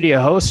Yam, studio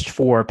host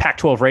for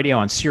Pac-12 Radio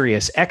on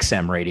Sirius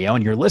XM Radio,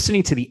 and you're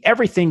listening to the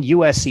Everything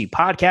USC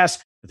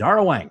podcast with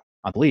Nara Wang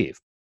on Believe.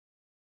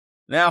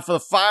 Now, for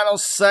the final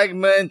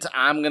segment,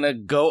 I'm going to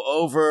go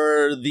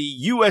over the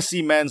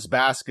USC men's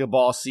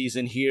basketball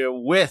season here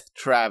with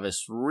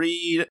Travis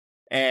Reed,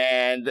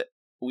 and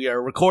we are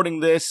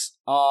recording this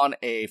on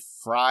a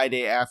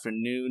Friday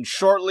afternoon,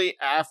 shortly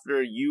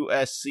after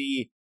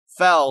USC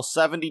fell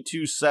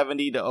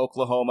 72-70 to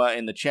Oklahoma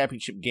in the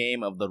championship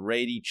game of the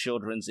Rady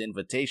Children's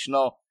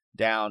Invitational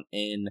down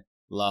in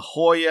La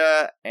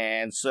Jolla.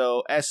 And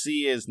so SC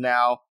is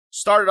now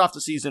started off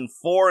the season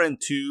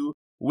 4-2,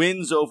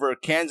 wins over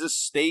Kansas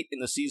State in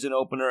the season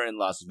opener in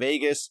Las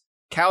Vegas,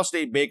 Cal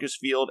State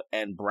Bakersfield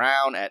and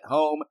Brown at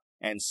home,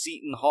 and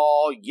Seton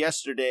Hall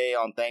yesterday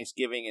on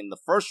Thanksgiving in the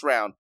first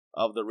round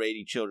of the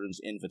Rady Children's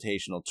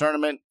Invitational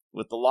Tournament,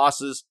 with the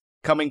losses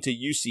coming to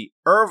UC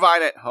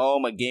Irvine at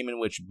home, a game in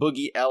which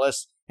Boogie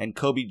Ellis and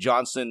Kobe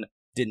Johnson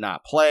did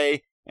not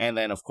play, and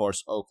then, of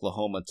course,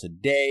 Oklahoma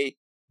today.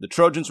 The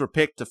Trojans were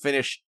picked to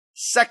finish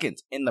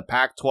second in the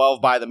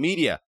Pac-12 by the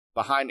media,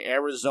 behind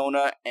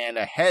Arizona and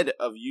ahead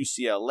of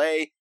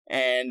UCLA,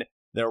 and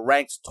they're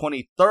ranked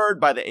 23rd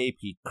by the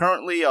AP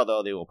currently,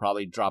 although they will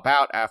probably drop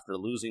out after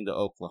losing to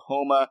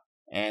Oklahoma,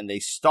 and they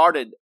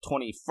started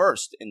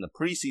 21st in the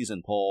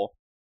preseason poll.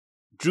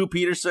 Drew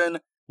Peterson,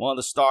 one of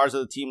the stars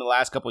of the team in the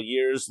last couple of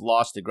years,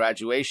 lost to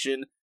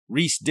graduation.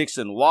 Reese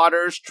Dixon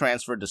Waters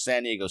transferred to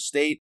San Diego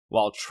State,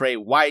 while Trey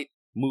White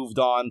moved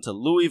on to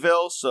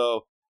Louisville.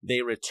 So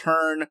they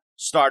return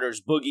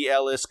starters Boogie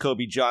Ellis,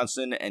 Kobe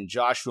Johnson, and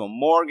Joshua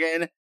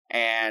Morgan,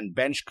 and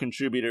bench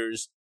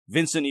contributors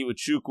Vincent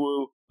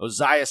Iwuchukwu,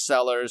 Oziah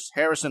Sellers,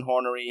 Harrison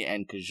Hornery,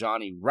 and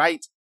Kajani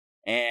Wright.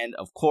 And,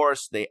 of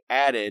course, they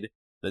added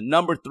the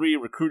number 3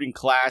 recruiting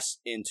class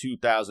in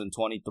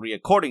 2023,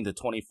 according to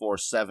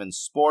 24/7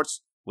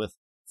 Sports, with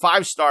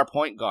 5-star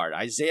point guard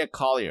Isaiah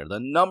Collier, the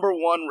number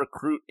 1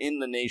 recruit in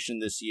the nation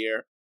this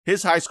year,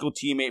 his high school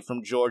teammate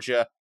from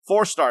Georgia,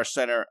 4-star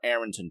center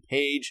Arrington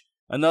Page,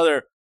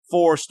 another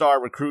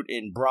 4-star recruit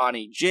in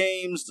Bronny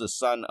James, the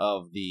son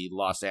of the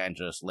Los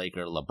Angeles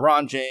Laker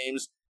LeBron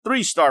James,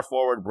 3-star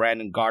forward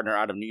Brandon Gardner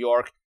out of New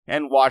York,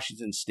 and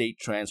Washington State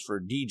transfer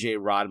DJ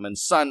Rodman,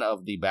 son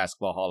of the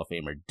Basketball Hall of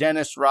Famer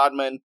Dennis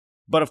Rodman.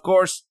 But of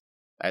course,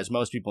 as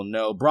most people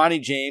know,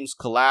 Bronny James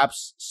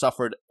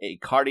suffered a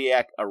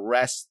cardiac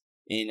arrest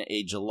in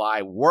a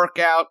July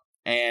workout,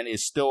 and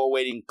is still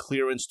awaiting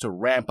clearance to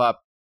ramp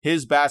up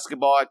his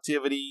basketball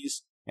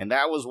activities. And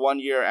that was 1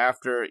 year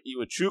after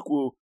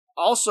Iwuchukwu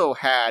also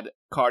had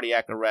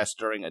cardiac arrest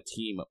during a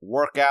team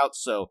workout.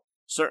 So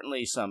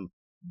certainly some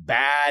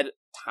bad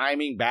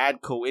timing,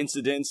 bad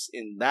coincidence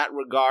in that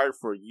regard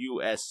for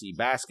USC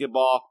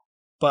basketball.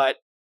 But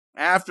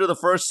after the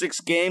first 6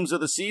 games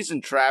of the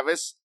season,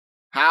 Travis,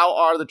 how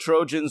are the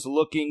Trojans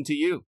looking to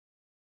you?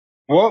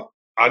 Well,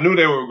 I knew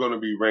they were going to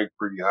be ranked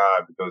pretty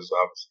high because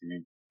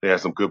obviously they had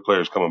some good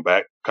players coming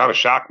back. Kind of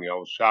shocked me. I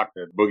was shocked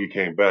that Boogie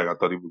came back. I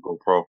thought he would go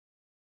pro.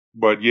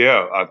 But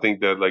yeah, I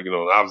think that,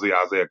 obviously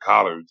Isaiah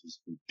Collier is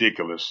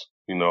ridiculous.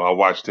 I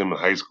watched him in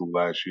high school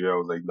last year. I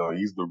was like, no,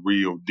 he's the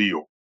real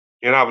deal.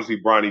 And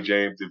obviously Bronny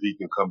James, if he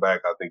can come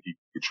back, I think he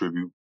can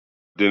contribute.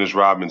 Dennis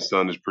Rodman's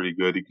son is pretty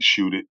good. He can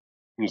shoot it.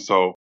 And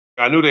so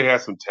I knew they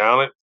had some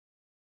talent.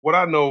 What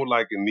I know,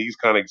 in these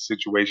kind of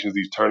situations,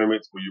 these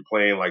tournaments where you're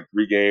playing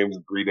 3 games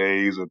in 3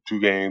 days or 2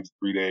 games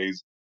in 3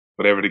 days,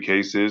 whatever the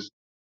case is,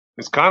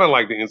 it's kind of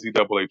like the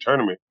NCAA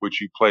tournament, which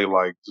you play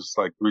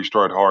 3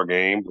 straight hard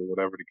games or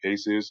whatever the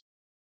case is.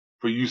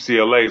 For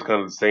UCLA, it's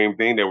kind of the same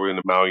thing. They were in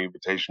the Maui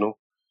Invitational.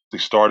 They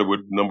started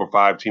with number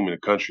 5 team in the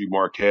country,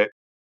 Marquette,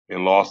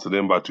 and lost to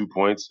them by 2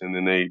 points. And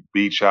then they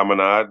beat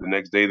Chaminade the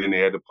next day. Then they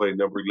had to play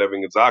number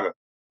 11 Gonzaga,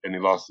 and they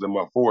lost to them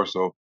by 4.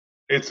 So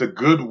it's a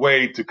good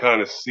way to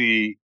kind of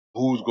see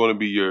who's going to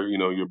be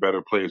your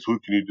better players. Who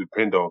can you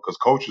depend on? Because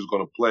coach is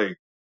going to play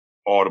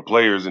all the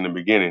players in the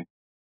beginning.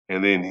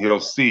 And then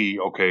he'll see,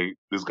 okay,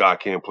 this guy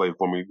can't play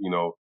for me.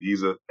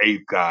 He's an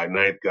 8th guy,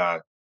 9th guy.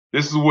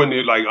 This is when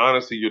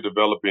honestly, you're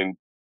developing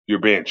your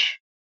bench.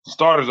 The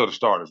starters are the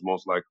starters,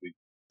 most likely,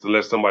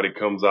 unless somebody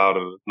comes out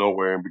of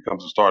nowhere and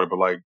becomes a starter. But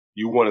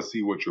you want to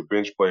see what your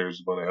bench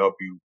players are going to help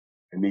you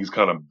in these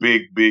kind of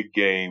big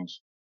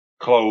games,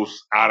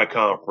 close, out of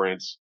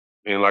conference.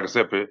 And like I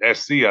said, for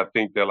SC, I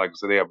think that,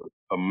 they have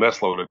a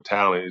mess load of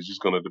talent. It's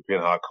just going to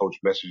depend how coach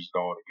messages it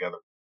all together.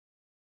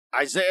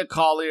 Isaiah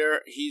Collier,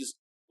 he's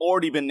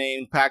already been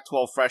named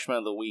Pac-12 Freshman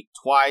of the Week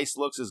twice,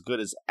 looks as good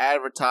as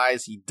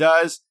advertised. He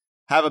does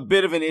have a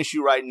bit of an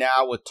issue right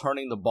now with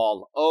turning the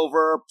ball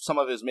over. Some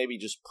of it is maybe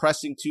just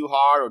pressing too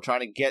hard or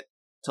trying to get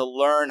to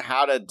learn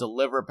how to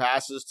deliver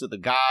passes to the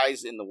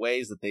guys in the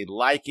ways that they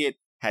like it.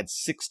 Had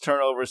 6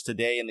 turnovers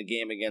today in the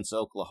game against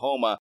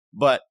Oklahoma.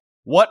 But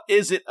what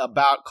is it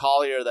about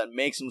Collier that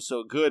makes him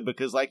so good?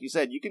 Because like you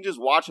said, you can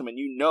just watch him and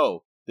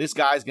this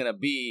guy's going to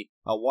be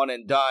a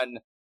one-and-done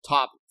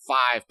top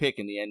 5 pick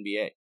in the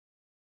NBA.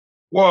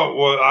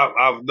 Well,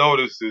 I've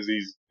noticed is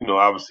he's,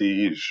 obviously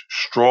he's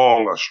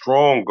a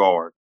strong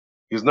guard.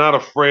 He's not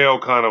a frail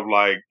kind of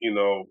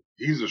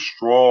he's a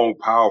strong,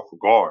 powerful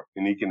guard,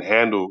 and he can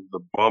handle the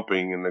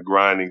bumping and the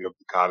grinding of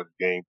the college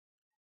game.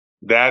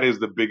 That is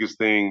the biggest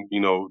thing,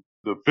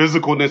 the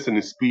physicalness and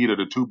the speed are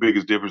the 2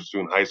 biggest differences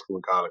between high school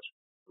and college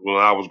when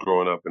I was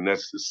growing up. And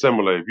that's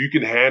similar. If you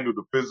can handle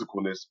the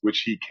physicalness,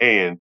 which he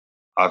can,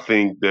 I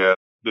think that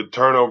the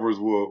turnovers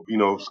will,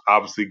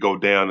 obviously go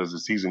down as the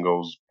season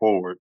goes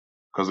forward.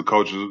 Because the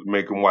coaches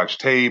make him watch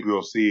tape.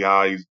 He'll see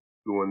how he's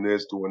doing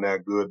this, doing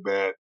that, good,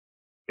 bad.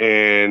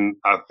 And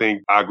I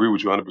think I agree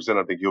with you 100%.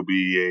 I think he'll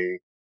be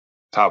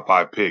a top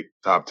 5 pick,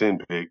 top 10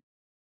 pick,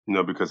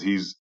 because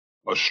he's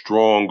a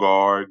strong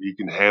guard. He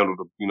can handle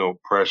the,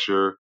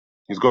 pressure.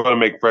 He's going to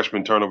make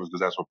freshman turnovers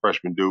because that's what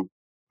freshmen do.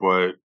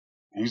 But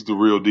he's the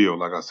real deal.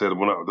 Like I said,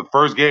 the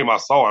first game I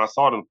saw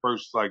it in the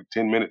first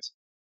 10 minutes.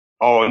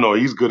 Oh, no,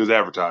 he's good as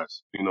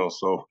advertised,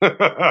 so.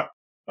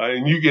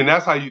 And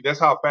that's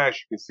how fast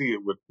you can see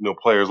it with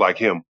players like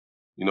him.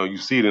 You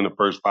see it in the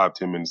first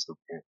 5-10 minutes of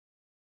the game.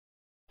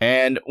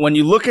 And when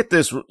you look at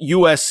this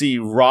USC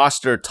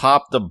roster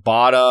top to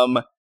bottom,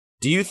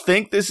 do you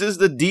think this is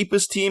the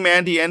deepest team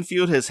Andy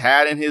Enfield has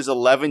had in his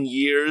 11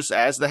 years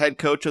as the head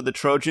coach of the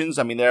Trojans?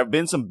 I mean, there have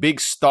been some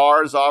big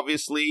stars,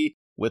 obviously,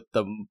 with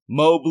the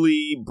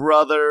Mobley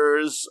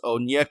brothers,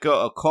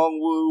 Onyeka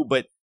Okongwu,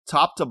 but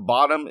top to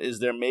bottom, is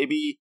there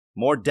maybe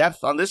more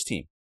depth on this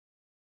team?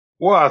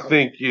 Well, I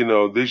think,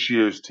 this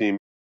year's team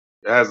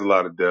has a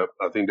lot of depth.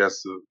 I think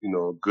that's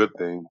a good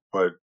thing.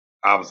 But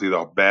obviously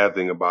the bad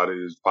thing about it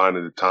is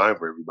finding the time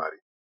for everybody.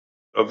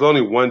 There's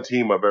only one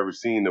team I've ever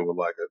seen that was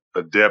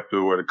a depth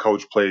where the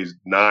coach plays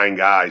 9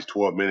 guys,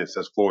 12 minutes.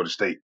 That's Florida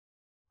State.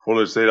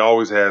 Florida State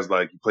always has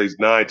he plays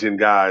 9, 10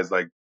 guys,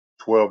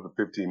 12 to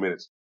 15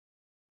 minutes.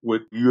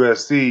 With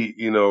USC,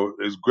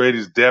 as great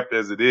as depth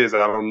as it is,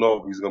 I don't know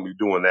if he's going to be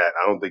doing that.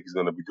 I don't think he's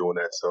going to be doing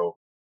that. So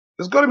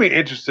it's going to be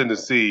interesting to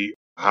see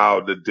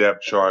how the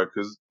depth chart,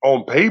 because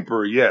on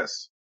paper,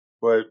 yes,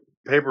 but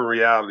paper and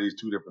reality is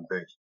 2 different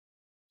things.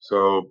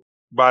 So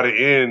by the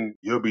end,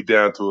 he'll be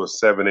down to a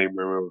 7-8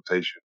 man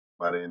rotation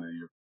by the end of the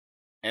year.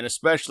 And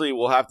especially,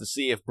 we'll have to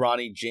see if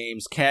Bronny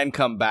James can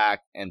come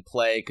back and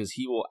play, because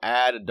he will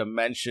add a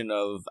dimension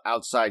of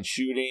outside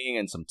shooting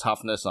and some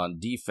toughness on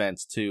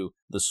defense to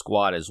the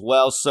squad as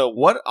well. So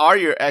what are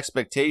your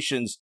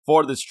expectations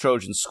for this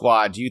Trojan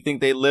squad? Do you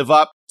think they live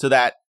up to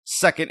that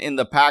second in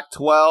the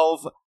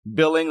Pac-12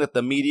 billing that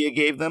the media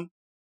gave them?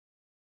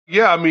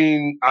 Yeah, I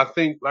mean, I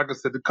think, like I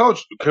said, the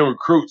coach can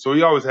recruit, so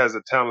he always has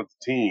a talented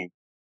team.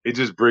 It's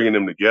just bringing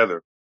them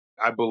together.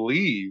 I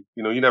believe,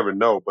 you never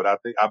know, but I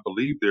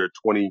believe they're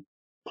a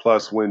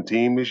 20-plus win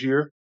team this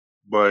year.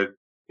 But,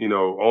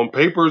 on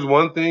paper is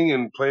one thing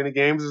and playing the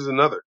games is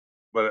another.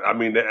 But, I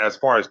mean, as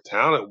far as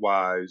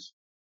talent-wise,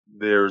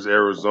 there's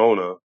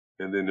Arizona,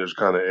 and then there's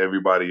kind of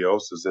everybody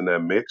else that's in that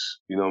mix.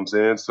 You know what I'm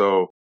saying?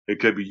 So it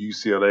could be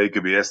UCLA, it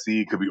could be SC,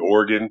 it could be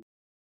Oregon.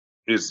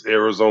 It's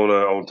Arizona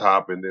on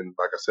top, and then,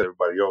 like I said,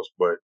 everybody else.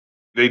 But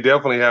they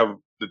definitely have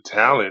the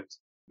talent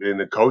and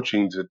the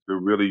coaching to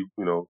really,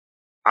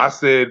 I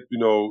said,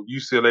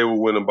 UCLA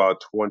will win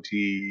about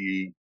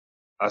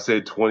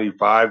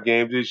 25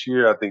 games this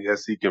year. I think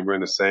SC can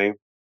win the same,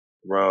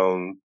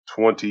 around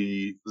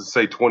 20, let's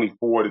say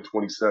 24 to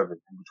 27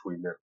 in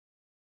between there.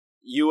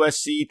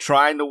 USC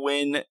trying to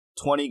win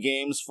 20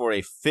 games for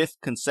a fifth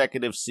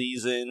consecutive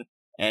season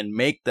and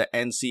make the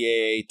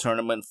NCAA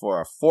tournament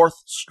for a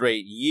fourth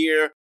straight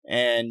year.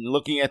 And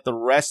looking at the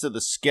rest of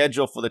the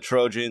schedule for the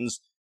Trojans,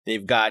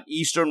 they've got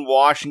Eastern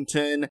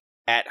Washington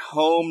at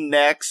home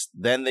next.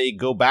 Then they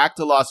go back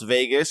to Las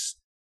Vegas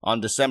on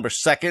December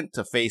 2nd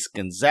to face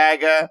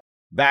Gonzaga,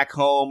 back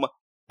home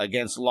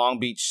against Long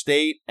Beach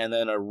State, and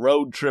then a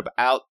road trip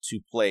out to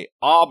play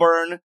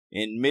Auburn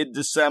in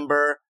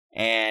mid-December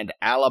and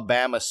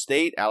Alabama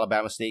State.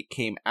 Alabama State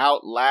came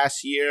out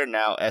last year.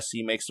 Now SC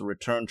makes a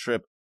return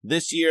trip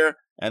this year,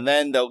 and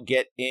then they'll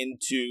get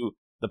into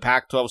the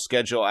Pac-12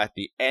 schedule at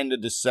the end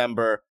of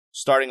December,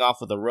 starting off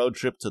with a road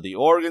trip to the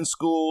Oregon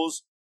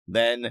schools,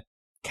 then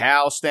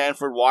Cal,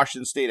 Stanford,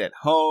 Washington State at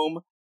home,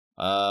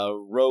 a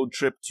road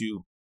trip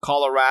to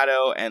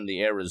Colorado and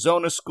the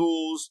Arizona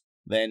schools,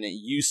 then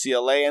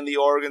UCLA and the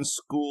Oregon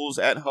schools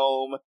at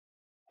home,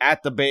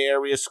 at the Bay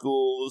Area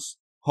schools,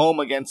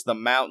 home against the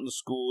Mountain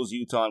schools,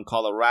 Utah and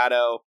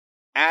Colorado,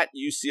 at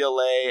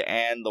UCLA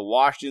and the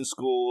Washington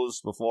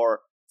schools, before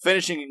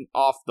finishing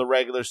off the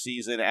regular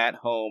season at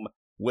home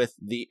with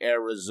the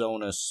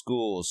Arizona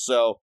schools.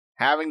 So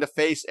having to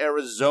face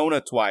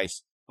Arizona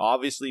twice,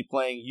 obviously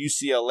playing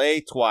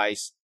UCLA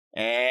twice,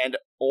 and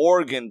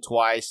Oregon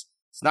twice,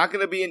 it's not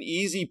going to be an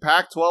easy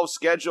Pac-12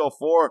 schedule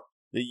for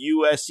the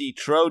USC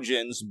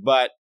Trojans,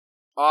 but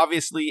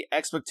obviously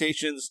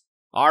expectations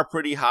are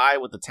pretty high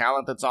with the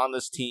talent that's on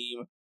this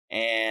team,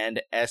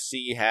 and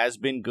SC has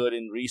been good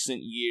in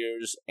recent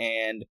years,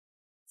 and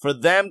for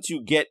them to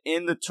get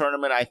in the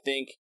tournament, I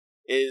think,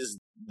 is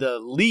the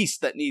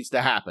least that needs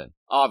to happen,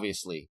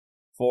 obviously,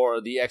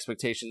 for the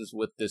expectations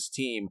with this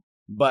team.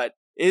 But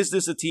is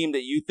this a team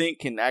that you think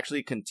can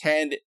actually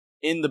contend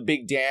in the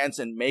big dance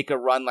and make a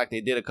run like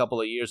they did a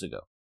couple of years ago?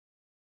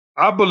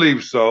 I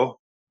believe so.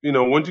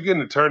 Once you get in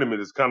the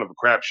tournament, it's kind of a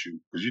crapshoot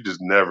because you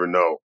just never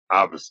know,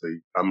 obviously.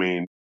 I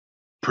mean,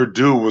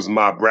 Purdue was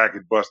my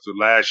bracket buster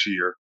last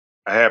year.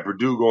 I had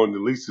Purdue going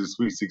at least to the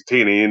Sweet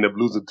 16. They ended up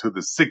losing to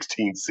the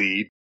 16th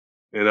seed.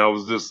 And I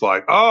was just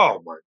like,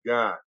 oh, my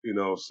God.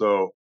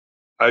 So,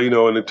 in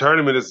the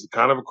tournament, it's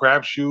kind of a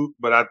crapshoot.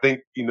 But I think,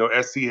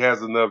 SC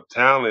has enough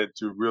talent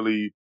to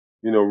really,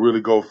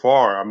 really go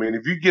far. I mean,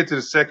 if you get to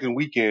the second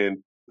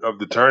weekend of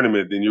the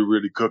tournament, then you're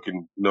really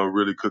cooking,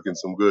 really cooking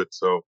some good.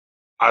 So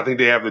I think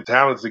they have the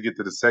talent to get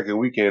to the second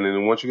weekend. And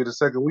then once you get to the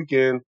second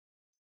weekend,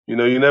 you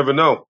never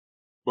know.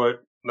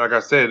 But like I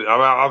said,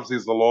 obviously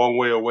it's a long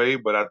way away,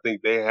 but I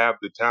think they have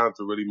the talent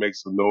to really make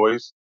some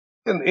noise.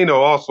 And,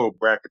 also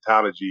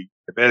bracketology.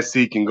 If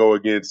SC can go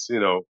against,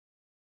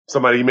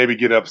 somebody maybe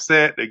get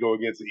upset, they go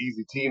against an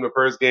easy team the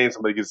first game,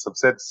 somebody gets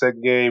upset the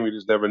second game, you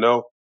just never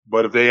know.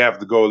 But if they have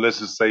to go, let's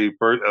just say,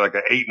 first, like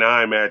an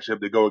 8-9 matchup,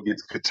 they go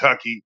against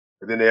Kentucky,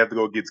 and then they have to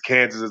go against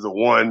Kansas as a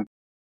 1,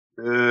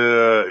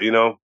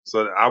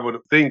 So I would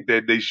think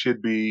that they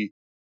should be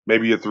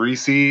maybe a 3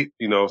 seed,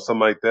 something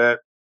like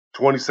that.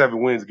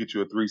 27 wins get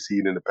you a 3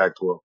 seed in the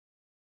Pac-12.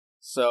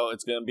 So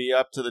it's going to be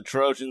up to the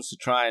Trojans to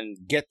try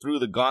and get through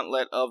the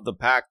gauntlet of the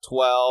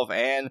Pac-12,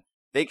 and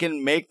they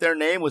can make their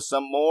name with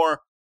some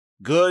more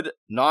good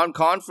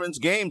non-conference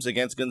games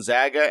against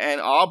Gonzaga and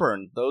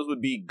Auburn. Those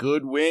would be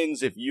good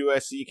wins if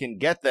USC can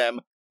get them,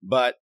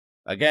 but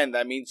again,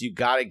 that means you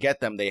got to get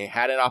them. They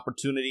had an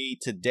opportunity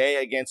today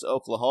against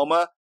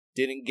Oklahoma,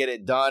 didn't get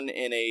it done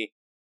in a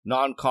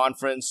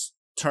non-conference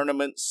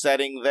tournament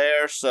setting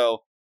there, so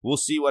we'll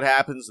see what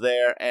happens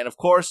there. And of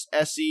course,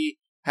 SC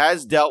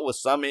has dealt with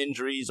some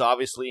injuries.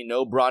 Obviously,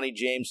 no Bronny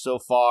James so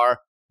far.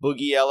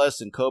 Boogie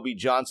Ellis and Kobe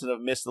Johnson have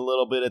missed a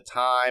little bit of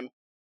time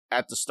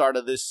at the start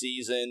of this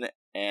season,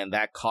 and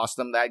that cost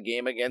them that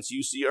game against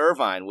UC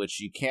Irvine, which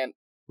you can't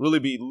really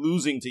be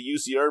losing to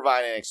UC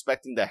Irvine and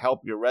expecting to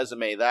help your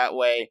resume that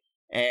way.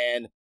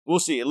 And we'll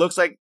see. It looks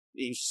like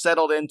He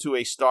settled into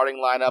a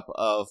starting lineup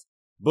of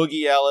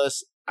Boogie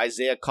Ellis,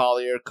 Isaiah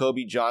Collier,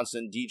 Kobe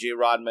Johnson, DJ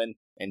Rodman,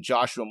 and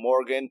Joshua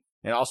Morgan.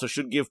 And also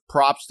should give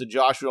props to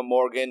Joshua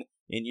Morgan.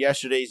 In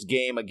yesterday's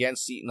game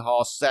against Seton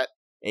Hall, set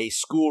a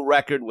school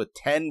record with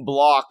 10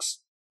 blocks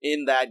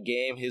in that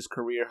game, his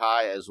career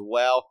high as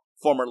well.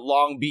 Former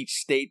Long Beach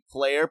State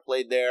player,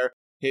 played there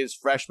his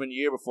freshman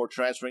year before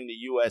transferring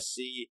to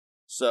USC.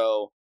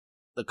 So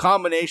the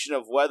combination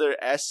of whether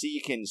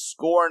SC can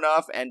score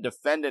enough and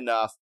defend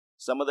enough,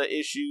 some of the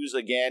issues,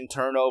 again,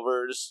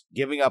 turnovers,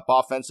 giving up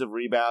offensive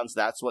rebounds,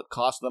 that's what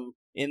cost them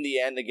in the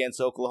end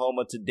against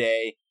Oklahoma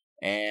today.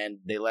 And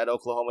they let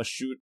Oklahoma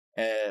shoot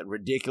a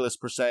ridiculous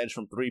percentage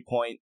from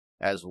three-point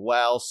as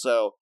well.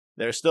 So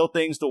there's still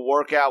things to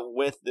work out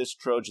with this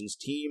Trojans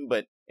team,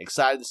 but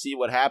excited to see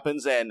what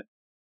happens. And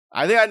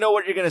I think I know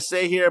what you're going to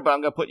say here, but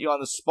I'm going to put you on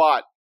the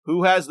spot.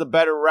 Who has the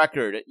better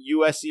record,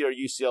 USC or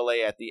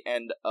UCLA, at the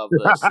end of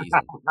the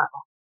season?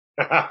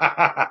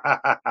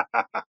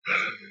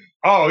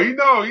 Oh, you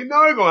know he's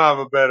going to have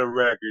a better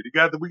record. We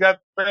got the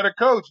better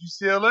coach,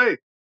 UCLA.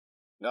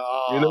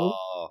 Oh. You know?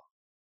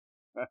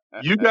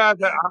 You guys,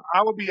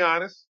 I will be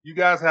honest, you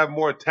guys have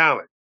more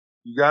talent.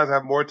 We got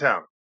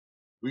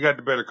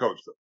the better coach,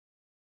 though.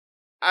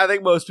 I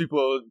think most people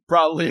would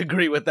probably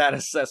agree with that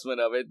assessment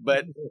of it.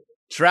 But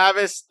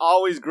Travis,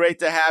 always great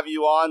to have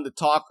you on to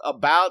talk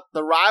about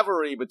the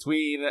rivalry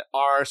between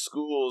our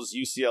schools,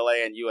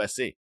 UCLA and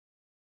USC.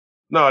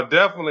 No, I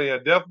definitely,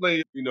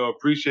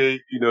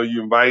 appreciate,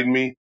 you inviting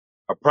me.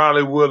 I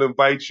probably will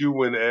invite you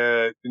when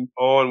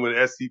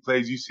SC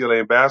plays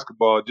UCLA in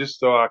basketball, just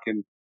so I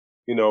can,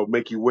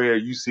 make you wear a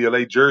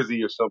UCLA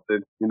jersey or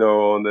something,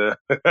 on the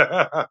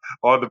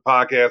on the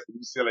podcast when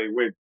UCLA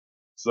wins.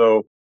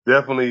 So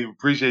definitely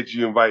appreciate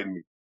you inviting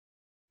me.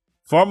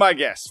 For my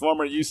guest,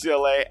 former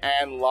UCLA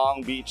and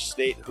Long Beach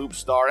State hoop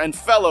star and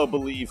fellow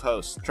Believe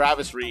host,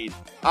 Travis Reed,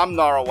 I'm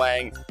Nara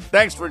Wang.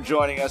 Thanks for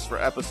joining us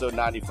for episode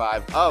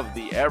 95 of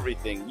the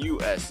Everything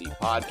USC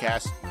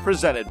podcast,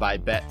 presented by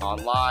Bet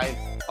Online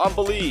on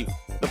Believe,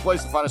 the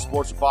place to find a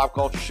sports and pop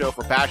culture show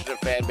for passionate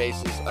fan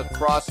bases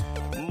across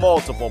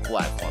multiple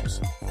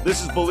platforms.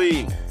 This is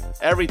Believe,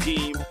 every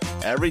team,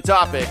 every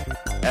topic,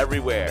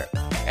 everywhere.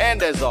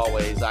 And as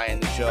always, I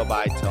end the show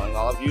by telling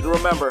all of you to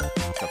remember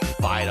to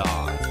fight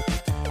on.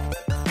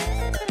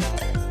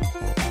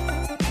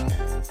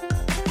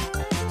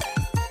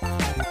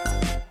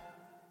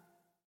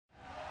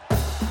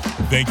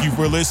 Thank you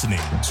for listening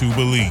to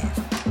Believe.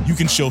 You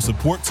can show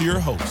support to your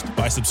host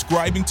by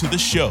subscribing to the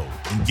show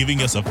and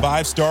giving us a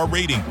 5-star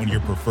rating on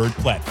your preferred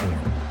platform.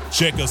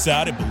 Check us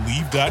out at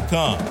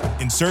Believe.com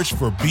and search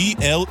for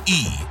BLEAV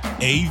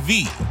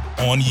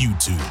on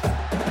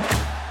YouTube.